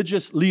when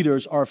religious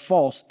leaders are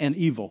false and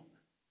evil.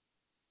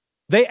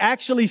 They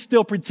actually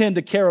still pretend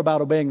to care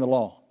about obeying the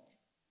law.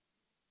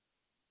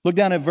 Look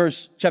down at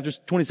chapter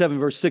 27,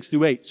 verse 6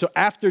 through 8. So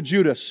after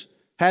Judas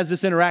has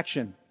this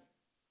interaction,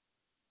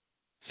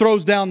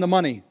 throws down the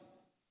money,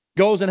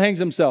 goes and hangs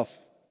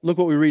himself. Look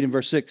what we read in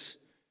verse 6.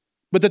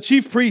 But the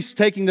chief priests,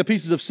 taking the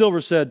pieces of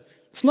silver, said,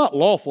 it's not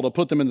lawful to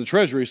put them in the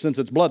treasury since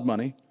it's blood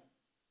money.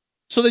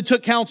 So they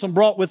took counsel and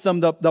bought with them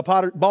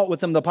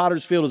the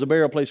potter's field as a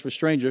burial place for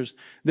strangers.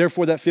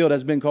 Therefore that field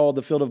has been called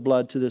the field of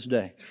blood to this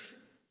day.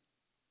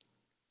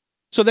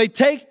 So they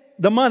take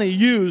the money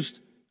used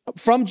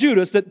from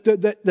Judas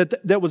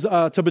that was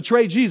to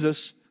betray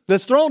Jesus,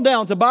 that's thrown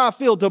down to buy a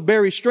field to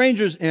bury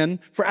strangers in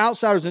for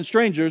outsiders and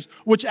strangers,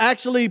 which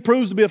actually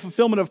proves to be a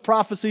fulfillment of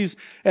prophecies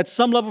at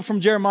some level from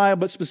Jeremiah,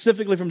 but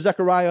specifically from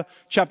Zechariah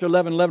chapter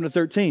 11 to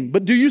 13.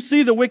 But do you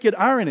see the wicked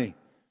irony?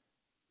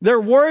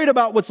 They're worried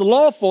about what's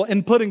lawful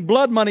in putting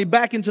blood money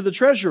back into the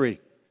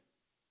treasury.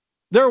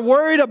 They're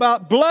worried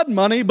about blood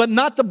money, but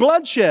not the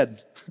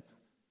bloodshed.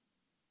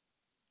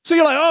 So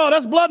you're like, oh,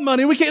 that's blood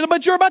money. We can't,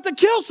 but you're about to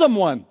kill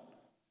someone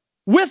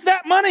with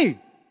that money.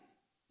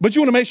 But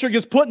you want to make sure it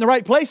gets put in the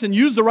right place and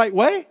used the right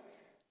way?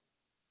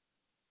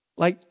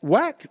 Like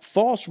whack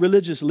false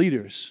religious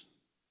leaders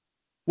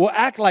will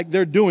act like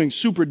they're doing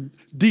super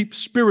deep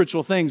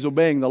spiritual things,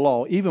 obeying the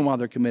law, even while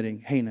they're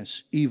committing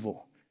heinous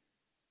evil.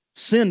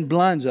 Sin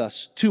blinds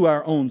us to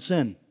our own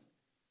sin.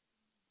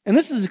 And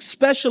this is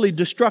especially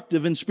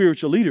destructive in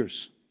spiritual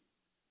leaders.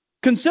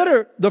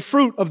 Consider the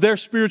fruit of their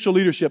spiritual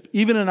leadership,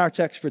 even in our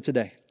text for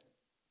today.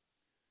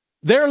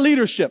 Their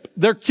leadership,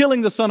 they're killing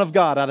the Son of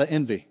God out of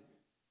envy.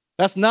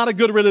 That's not a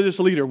good religious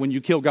leader when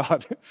you kill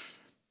God.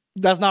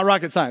 That's not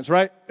rocket science,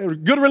 right?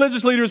 Good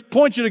religious leaders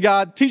point you to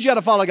God, teach you how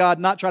to follow God,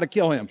 not try to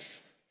kill him.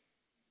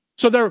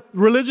 So their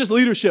religious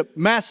leadership,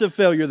 massive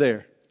failure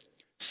there.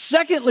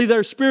 Secondly,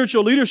 their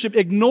spiritual leadership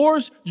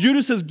ignores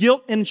Judas's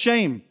guilt and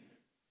shame.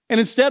 And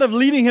instead of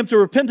leading him to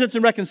repentance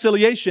and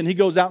reconciliation, he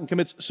goes out and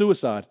commits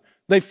suicide.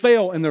 They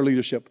fail in their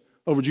leadership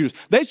over Judas.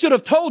 They should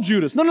have told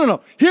Judas,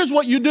 no. Here's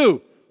what you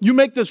do. You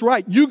make this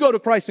right. You go to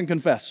Christ and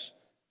confess.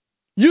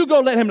 You go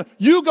let him know.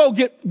 You go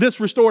get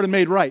this restored and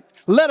made right.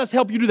 Let us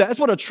help you do that. That's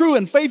what a true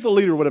and faithful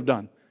leader would have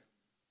done.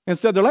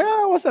 Instead, they're like,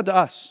 what's that to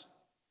us?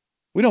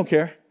 We don't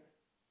care.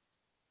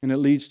 And it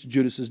leads to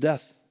Judas's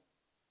death.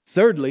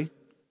 Thirdly,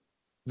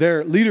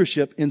 their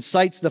leadership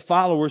incites the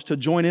followers to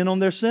join in on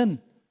their sin.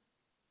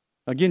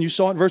 Again, you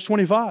saw it in verse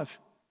 25.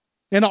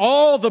 And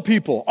all the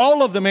people,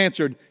 all of them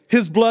answered,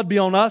 his blood be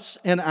on us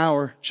and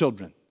our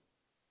children.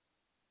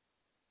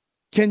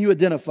 Can you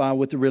identify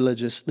with the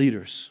religious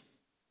leaders?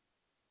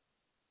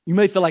 You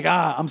may feel like,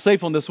 I'm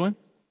safe on this one.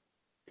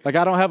 Like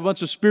I don't have a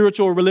bunch of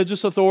spiritual or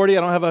religious authority.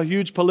 I don't have a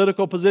huge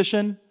political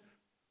position.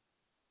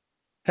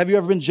 Have you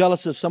ever been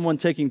jealous of someone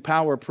taking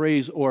power,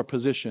 praise, or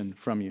position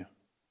from you?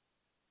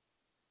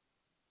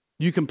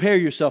 Do you compare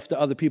yourself to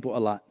other people a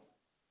lot?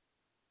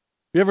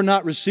 Have you ever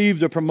not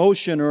received a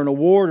promotion or an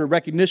award or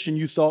recognition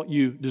you thought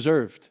you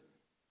deserved?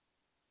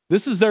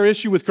 This is their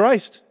issue with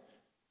Christ.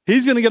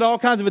 He's going to get all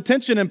kinds of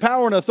attention and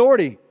power and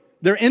authority.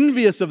 They're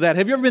envious of that.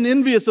 Have you ever been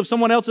envious of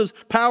someone else's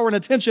power and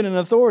attention and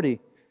authority?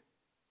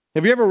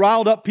 Have you ever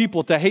riled up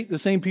people to hate the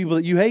same people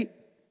that you hate?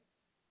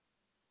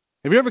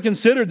 Have you ever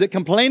considered that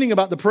complaining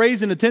about the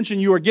praise and attention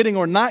you are getting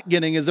or not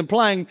getting is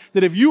implying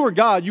that if you were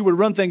God, you would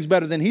run things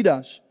better than He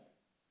does?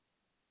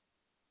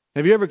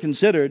 Have you ever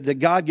considered that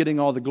God getting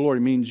all the glory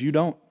means you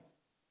don't?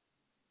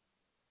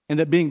 And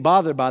that being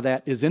bothered by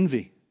that is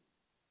envy,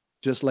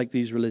 just like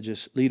these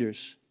religious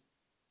leaders.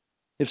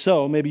 If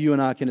so, maybe you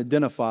and I can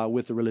identify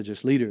with the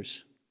religious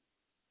leaders.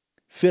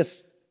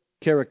 Fifth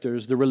character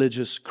is the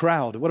religious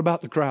crowd. What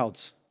about the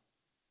crowds?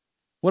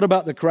 What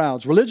about the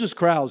crowds? Religious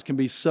crowds can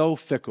be so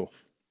fickle.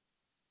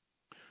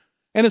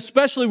 And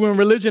especially when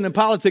religion and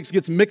politics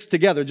gets mixed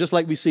together, just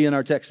like we see in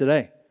our text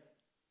today.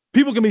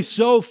 People can be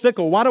so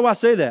fickle. Why do I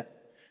say that?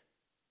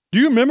 Do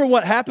you remember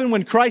what happened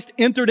when Christ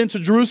entered into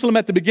Jerusalem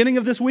at the beginning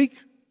of this week?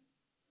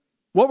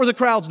 What were the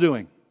crowds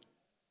doing?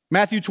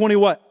 Matthew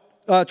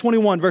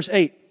 21, verse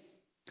 8.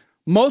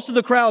 Most of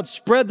the crowd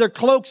spread their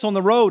cloaks on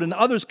the road, and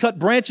others cut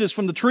branches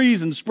from the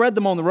trees and spread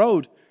them on the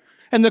road.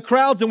 And the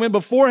crowds that went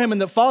before him and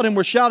that followed him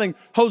were shouting,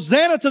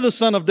 Hosanna to the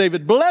Son of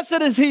David.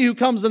 Blessed is he who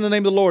comes in the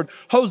name of the Lord.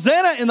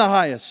 Hosanna in the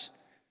highest.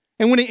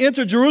 And when he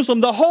entered Jerusalem,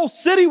 the whole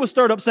city was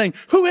stirred up, saying,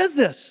 Who is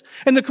this?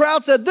 And the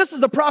crowd said, This is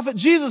the prophet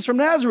Jesus from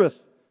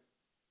Nazareth.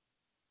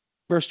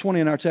 Verse 20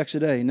 in our text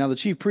today. Now the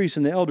chief priests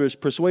and the elders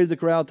persuaded the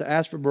crowd to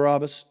ask for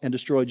Barabbas and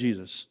destroy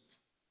Jesus.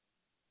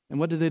 And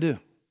what did they do?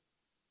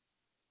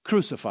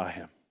 Crucify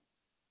him.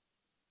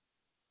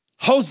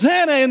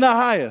 Hosanna in the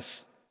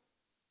highest.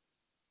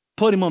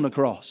 Put him on the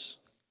cross.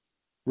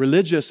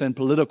 Religious and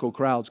political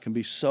crowds can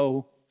be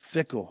so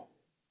fickle.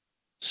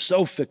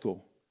 So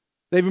fickle.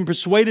 They've been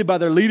persuaded by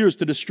their leaders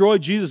to destroy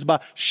Jesus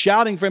by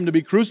shouting for him to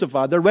be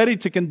crucified. They're ready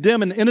to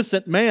condemn an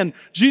innocent man,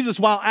 Jesus,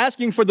 while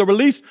asking for the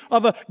release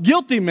of a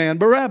guilty man,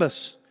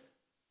 Barabbas.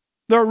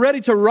 They're ready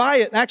to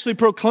riot and actually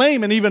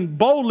proclaim and even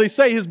boldly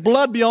say, His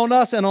blood be on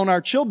us and on our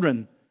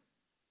children.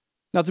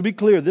 Now, to be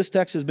clear, this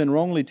text has been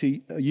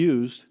wrongly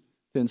used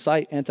to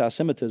incite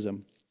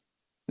anti-Semitism.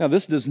 Now,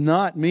 this does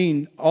not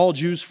mean all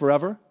Jews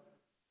forever.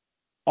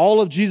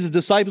 All of Jesus'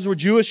 disciples were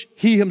Jewish.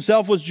 He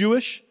himself was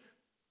Jewish.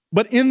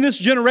 But in this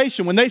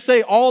generation, when they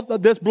say all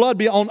this blood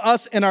be on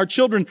us and our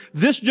children,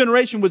 this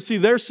generation would see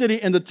their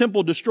city and the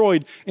temple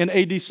destroyed in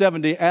AD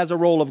 70 as a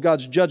role of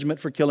God's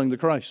judgment for killing the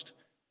Christ.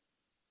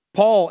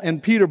 Paul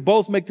and Peter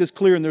both make this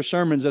clear in their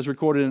sermons as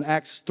recorded in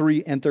Acts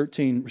 3 and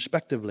 13,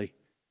 respectively.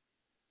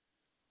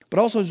 But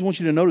also I just want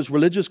you to notice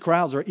religious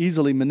crowds are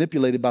easily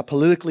manipulated by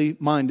politically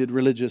minded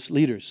religious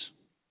leaders.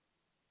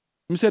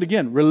 Let me say it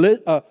again.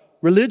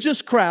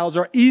 Religious crowds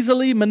are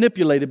easily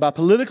manipulated by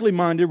politically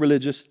minded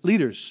religious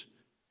leaders.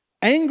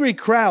 Angry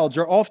crowds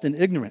are often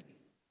ignorant.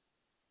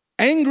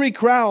 Angry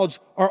crowds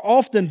are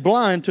often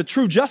blind to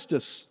true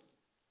justice.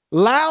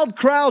 Loud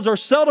crowds are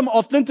seldom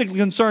authentically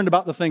concerned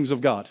about the things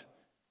of God.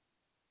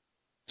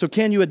 So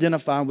can you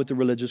identify with the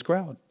religious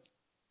crowd?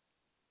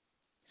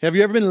 Have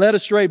you ever been led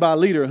astray by a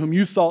leader whom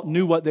you thought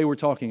knew what they were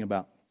talking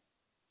about?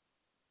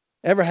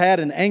 Ever had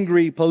an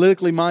angry,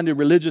 politically minded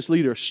religious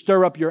leader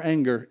stir up your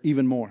anger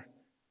even more?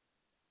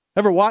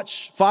 Ever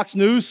watch Fox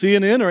News,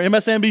 CNN, or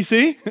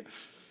MSNBC?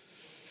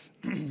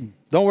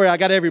 Don't worry, I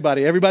got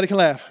everybody. Everybody can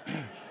laugh.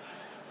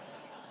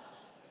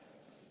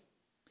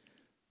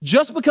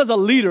 Just because a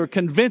leader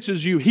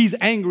convinces you he's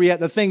angry at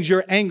the things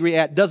you're angry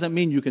at doesn't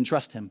mean you can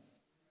trust him.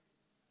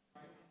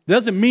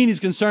 Doesn't mean he's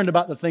concerned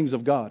about the things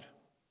of God.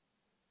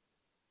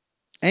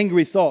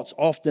 Angry thoughts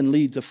often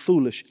lead to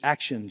foolish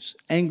actions.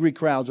 Angry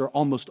crowds are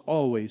almost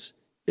always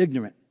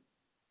ignorant.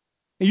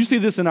 And you see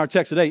this in our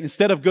text today.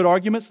 Instead of good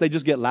arguments, they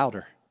just get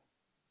louder.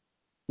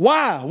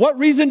 Why? What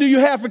reason do you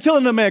have for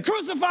killing the man?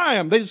 Crucify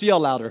him. They just yell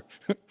louder.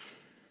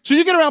 So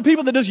you get around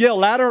people that just yell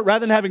louder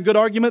rather than having good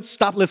arguments,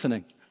 stop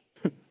listening.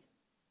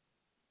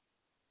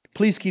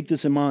 Please keep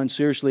this in mind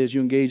seriously as you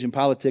engage in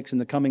politics in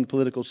the coming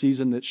political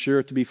season that's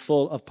sure to be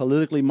full of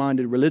politically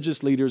minded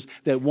religious leaders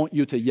that want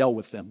you to yell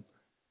with them.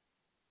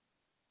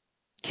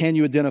 Can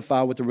you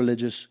identify with the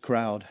religious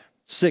crowd?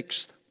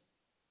 Sixth,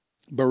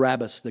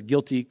 Barabbas, the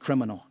guilty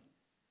criminal.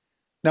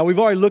 Now, we've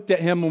already looked at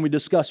him when we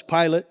discussed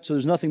Pilate, so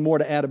there's nothing more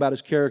to add about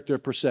his character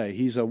per se.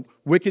 He's a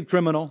wicked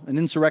criminal, an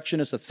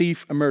insurrectionist, a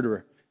thief, a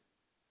murderer.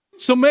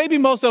 So maybe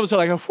most of us are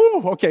like,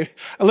 whew, okay,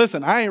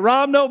 listen, I ain't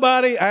robbed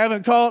nobody. I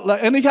haven't caused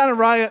any kind of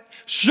riot.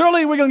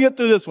 Surely we're going to get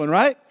through this one,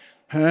 right?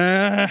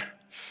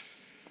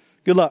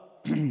 Good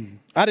luck.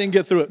 I didn't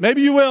get through it.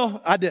 Maybe you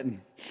will. I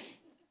didn't.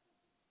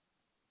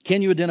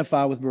 Can you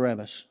identify with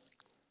Barabbas?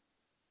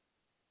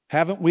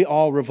 Haven't we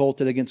all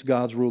revolted against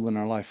God's rule in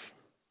our life?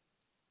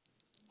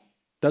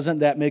 Doesn't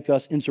that make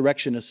us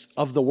insurrectionists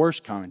of the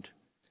worst kind?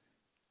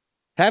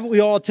 Haven't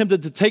we all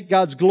attempted to take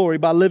God's glory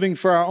by living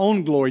for our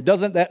own glory?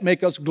 Doesn't that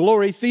make us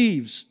glory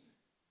thieves?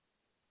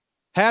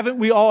 Haven't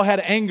we all had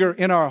anger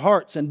in our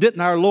hearts? And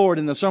didn't our Lord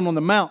in the Sermon on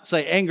the Mount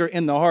say anger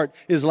in the heart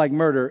is like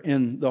murder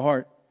in the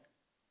heart?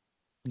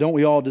 Don't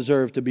we all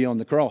deserve to be on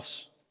the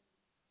cross?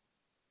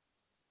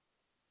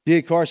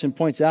 D.A. Carson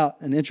points out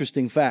an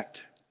interesting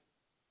fact.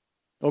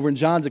 Over in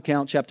John's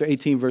account, chapter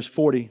 18, verse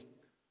 40,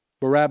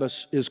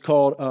 Barabbas is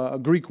called a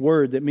Greek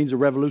word that means a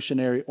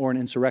revolutionary or an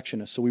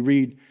insurrectionist. So we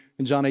read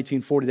in John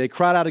 18:40, they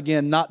cried out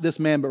again, not this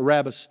man, but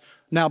Barabbas.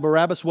 Now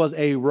Barabbas was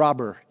a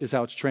robber, is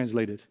how it's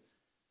translated.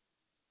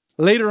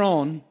 Later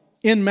on,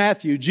 in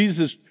Matthew,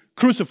 Jesus is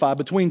crucified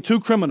between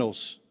two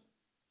criminals.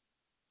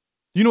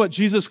 You know what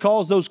Jesus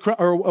calls those,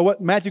 or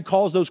what Matthew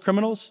calls those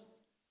criminals?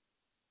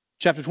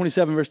 Chapter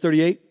 27, verse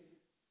 38.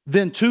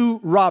 Then two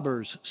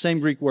robbers, same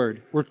Greek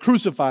word, were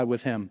crucified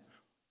with him,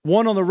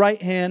 one on the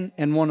right hand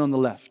and one on the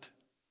left.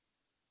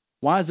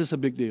 Why is this a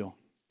big deal?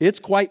 It's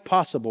quite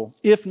possible,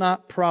 if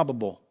not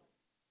probable.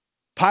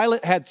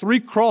 Pilate had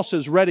 3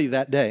 crosses ready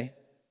that day,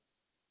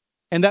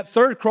 and that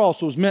third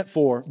cross was meant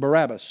for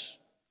Barabbas.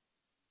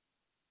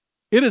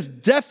 It is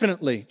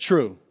definitely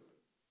true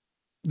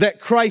that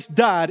Christ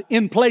died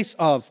in place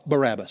of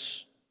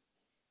Barabbas.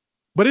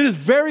 But it is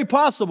very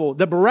possible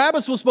that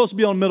Barabbas was supposed to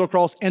be on the middle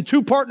cross and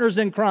 2 partners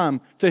in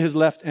crime to his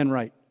left and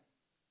right.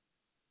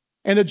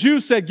 And the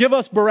Jews said, give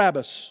us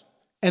Barabbas.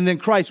 And then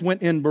Christ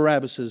went in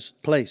Barabbas'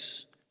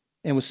 place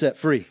and was set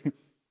free.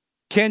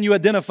 Can you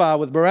identify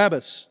with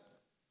Barabbas?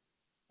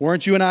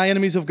 Weren't you and I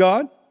enemies of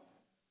God?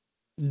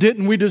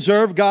 Didn't we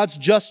deserve God's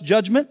just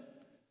judgment?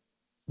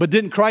 But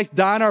didn't Christ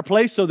die in our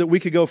place so that we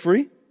could go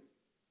free?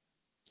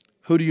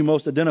 Who do you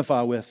most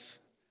identify with?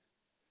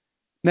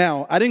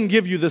 Now, I didn't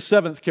give you the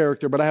 7th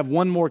character, but I have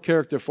one more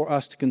character for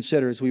us to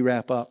consider as we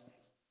wrap up.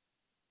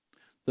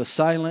 The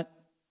silent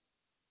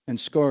and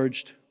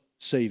scourged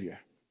Savior.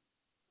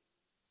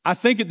 I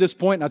think at this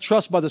point, and I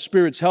trust by the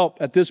Spirit's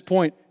help, at this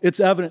point, it's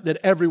evident that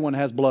everyone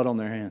has blood on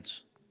their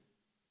hands.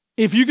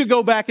 If you could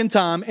go back in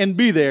time and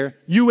be there,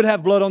 you would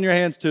have blood on your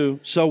hands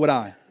too, so would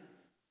I.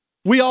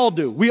 We all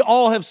do. We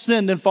all have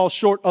sinned and fall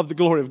short of the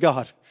glory of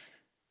God.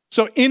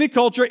 So any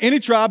culture, any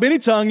tribe, any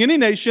tongue, any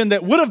nation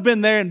that would have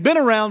been there and been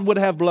around would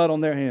have blood on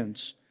their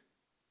hands.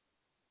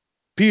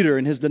 Peter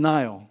in his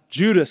denial,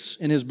 Judas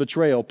in his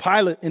betrayal,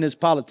 Pilate in his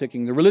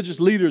politicking, the religious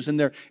leaders in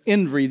their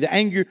envy, the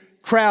angry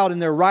crowd in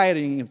their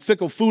rioting and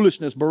fickle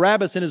foolishness,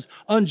 Barabbas in his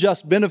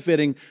unjust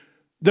benefiting.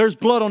 There's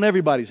blood on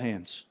everybody's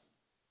hands.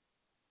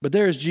 But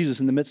there is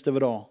Jesus in the midst of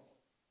it all.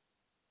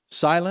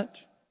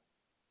 Silent,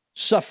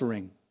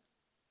 suffering,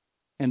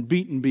 and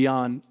beaten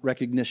beyond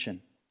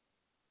recognition.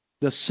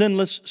 The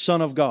sinless Son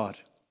of God.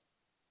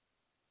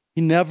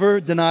 He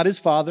never denied his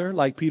Father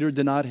like Peter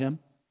denied him.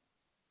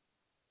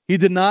 He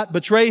did not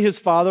betray his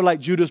Father like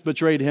Judas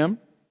betrayed him.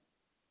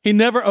 He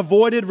never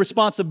avoided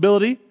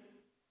responsibility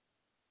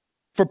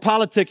for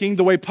politicking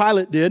the way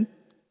Pilate did,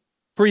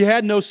 for he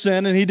had no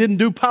sin and he didn't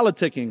do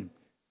politicking.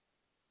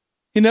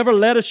 He never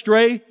led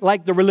astray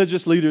like the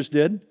religious leaders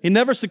did. He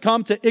never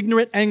succumbed to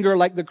ignorant anger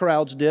like the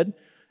crowds did.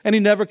 And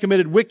he never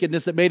committed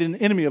wickedness that made him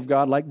an enemy of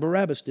God like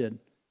Barabbas did.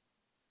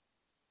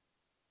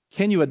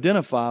 Can you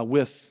identify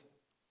with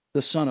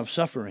the Son of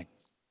Suffering?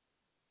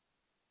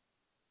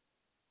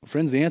 Well,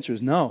 friends, the answer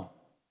is no.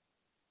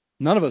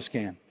 None of us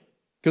can.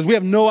 Because we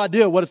have no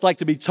idea what it's like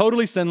to be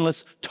totally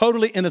sinless,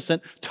 totally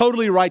innocent,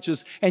 totally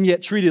righteous, and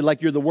yet treated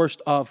like you're the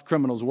worst of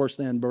criminals, worse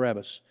than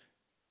Barabbas.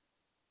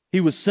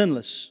 He was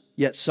sinless,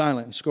 yet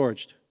silent and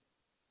scourged.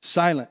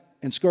 Silent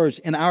and scourged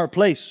in our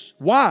place.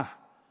 Why?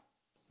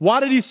 Why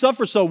did he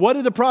suffer so? What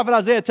did the prophet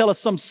Isaiah tell us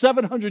some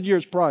 700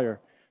 years prior?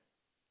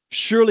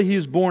 Surely he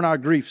has borne our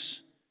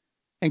griefs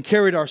and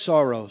carried our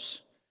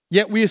sorrows.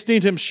 Yet we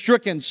esteemed him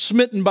stricken,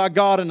 smitten by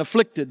God, and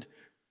afflicted.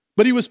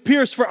 But he was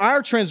pierced for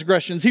our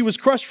transgressions. He was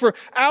crushed for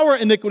our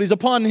iniquities.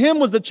 Upon him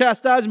was the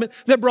chastisement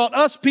that brought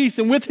us peace,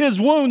 and with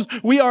his wounds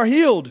we are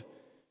healed.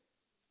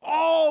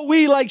 All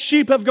we like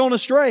sheep have gone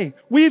astray.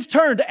 We've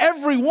turned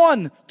every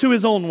one to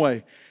his own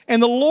way.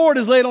 And the Lord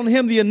has laid on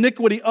him the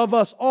iniquity of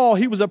us all.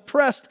 He was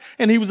oppressed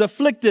and he was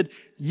afflicted,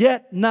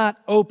 yet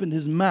not opened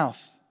his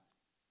mouth.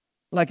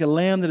 Like a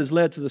lamb that is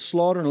led to the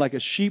slaughter, and like a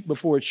sheep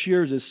before its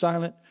shears is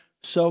silent,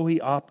 so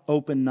he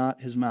opened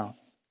not his mouth.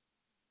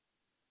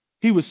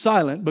 He was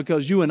silent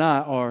because you and I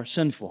are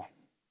sinful.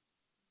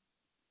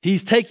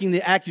 He's taking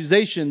the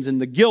accusations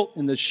and the guilt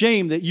and the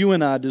shame that you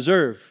and I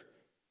deserve.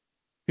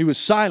 He was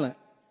silent.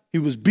 He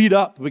was beat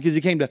up because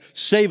he came to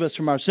save us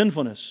from our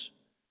sinfulness.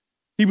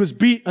 He was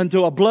beat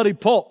unto a bloody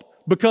pulp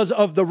because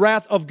of the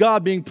wrath of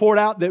God being poured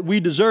out that we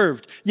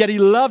deserved. Yet he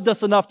loved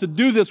us enough to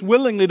do this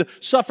willingly, to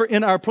suffer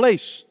in our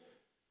place.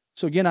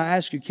 So again, I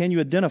ask you, can you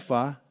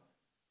identify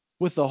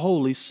with the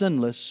holy,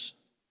 sinless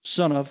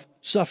Son of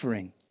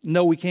Suffering?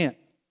 No, we can't.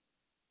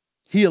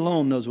 He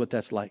alone knows what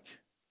that's like.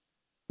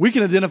 We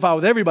can identify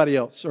with everybody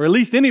else, or at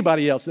least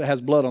anybody else that has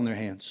blood on their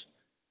hands.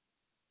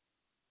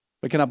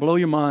 But can I blow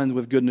your mind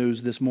with good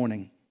news this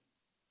morning?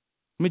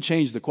 Let me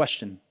change the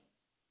question.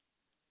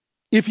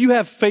 If you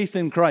have faith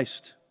in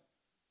Christ,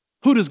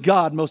 who does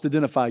God most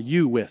identify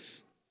you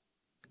with?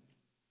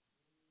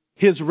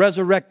 His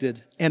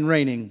resurrected and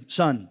reigning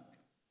Son.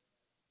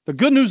 The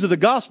good news of the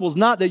gospel is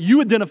not that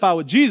you identify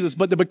with Jesus,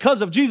 but that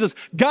because of Jesus,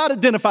 God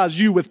identifies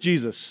you with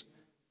Jesus.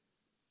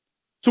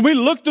 So when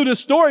we look through this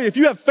story, if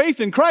you have faith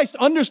in Christ,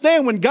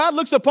 understand when God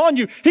looks upon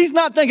you, he's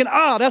not thinking,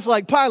 that's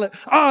like Pilate.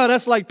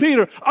 That's like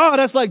Peter.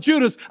 That's like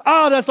Judas.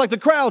 That's like the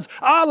crowds.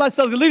 That's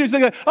like the leaders.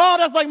 Thinking,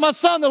 that's like my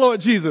son, the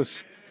Lord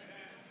Jesus.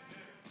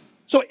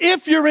 So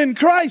if you're in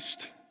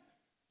Christ,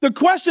 the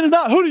question is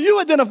not who do you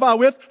identify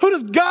with? Who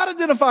does God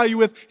identify you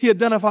with? He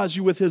identifies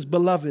you with his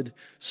beloved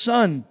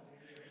son.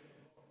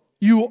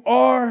 You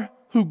are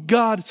who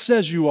God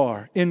says you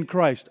are in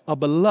Christ, a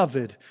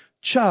beloved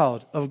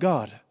child of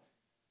God.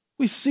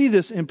 We see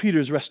this in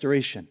Peter's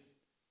restoration.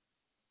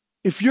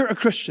 If you're a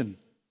Christian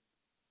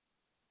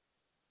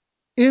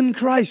in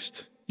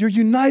Christ, you're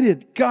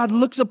united. God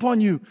looks upon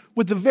you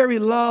with the very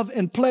love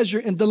and pleasure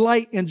and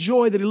delight and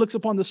joy that he looks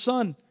upon the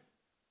Son.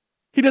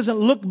 He doesn't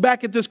look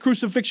back at this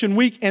crucifixion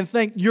week and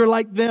think you're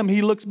like them.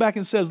 He looks back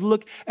and says,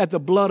 look at the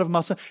blood of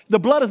my son. The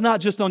blood is not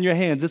just on your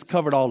hands. It's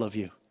covered all of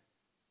you.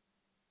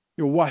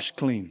 You're washed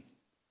clean.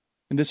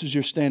 And this is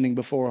your standing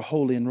before a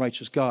holy and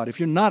righteous God. If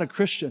you're not a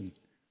Christian,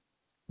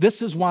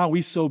 this is why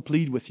we so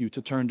plead with you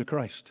to turn to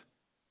Christ.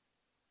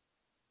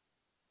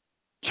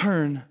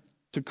 Turn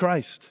to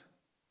Christ.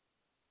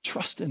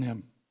 Trust in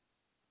him.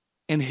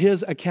 And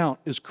his account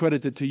is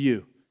credited to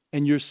you,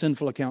 and your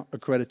sinful account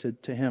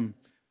accredited to him.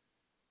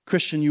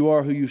 Christian, you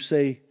are who you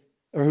say,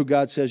 or who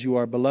God says you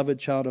are, beloved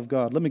child of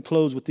God. Let me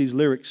close with these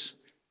lyrics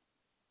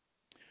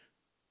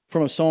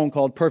from a song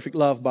called Perfect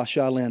Love by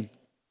Shai Linne.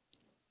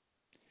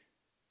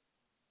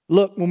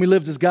 Look, when we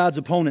lived as God's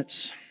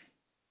opponents,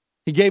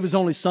 he gave his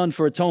only son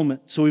for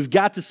atonement. So we've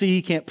got to see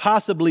he can't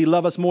possibly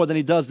love us more than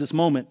he does this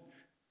moment.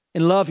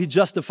 In love, he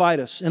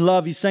justified us. In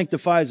love, he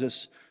sanctifies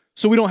us.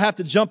 So we don't have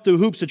to jump through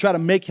hoops to try to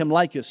make him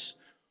like us.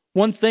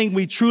 One thing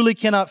we truly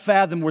cannot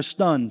fathom, we're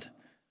stunned.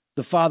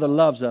 The Father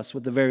loves us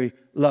with the very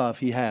love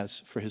he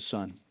has for his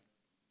Son.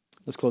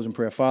 Let's close in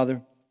prayer.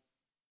 Father,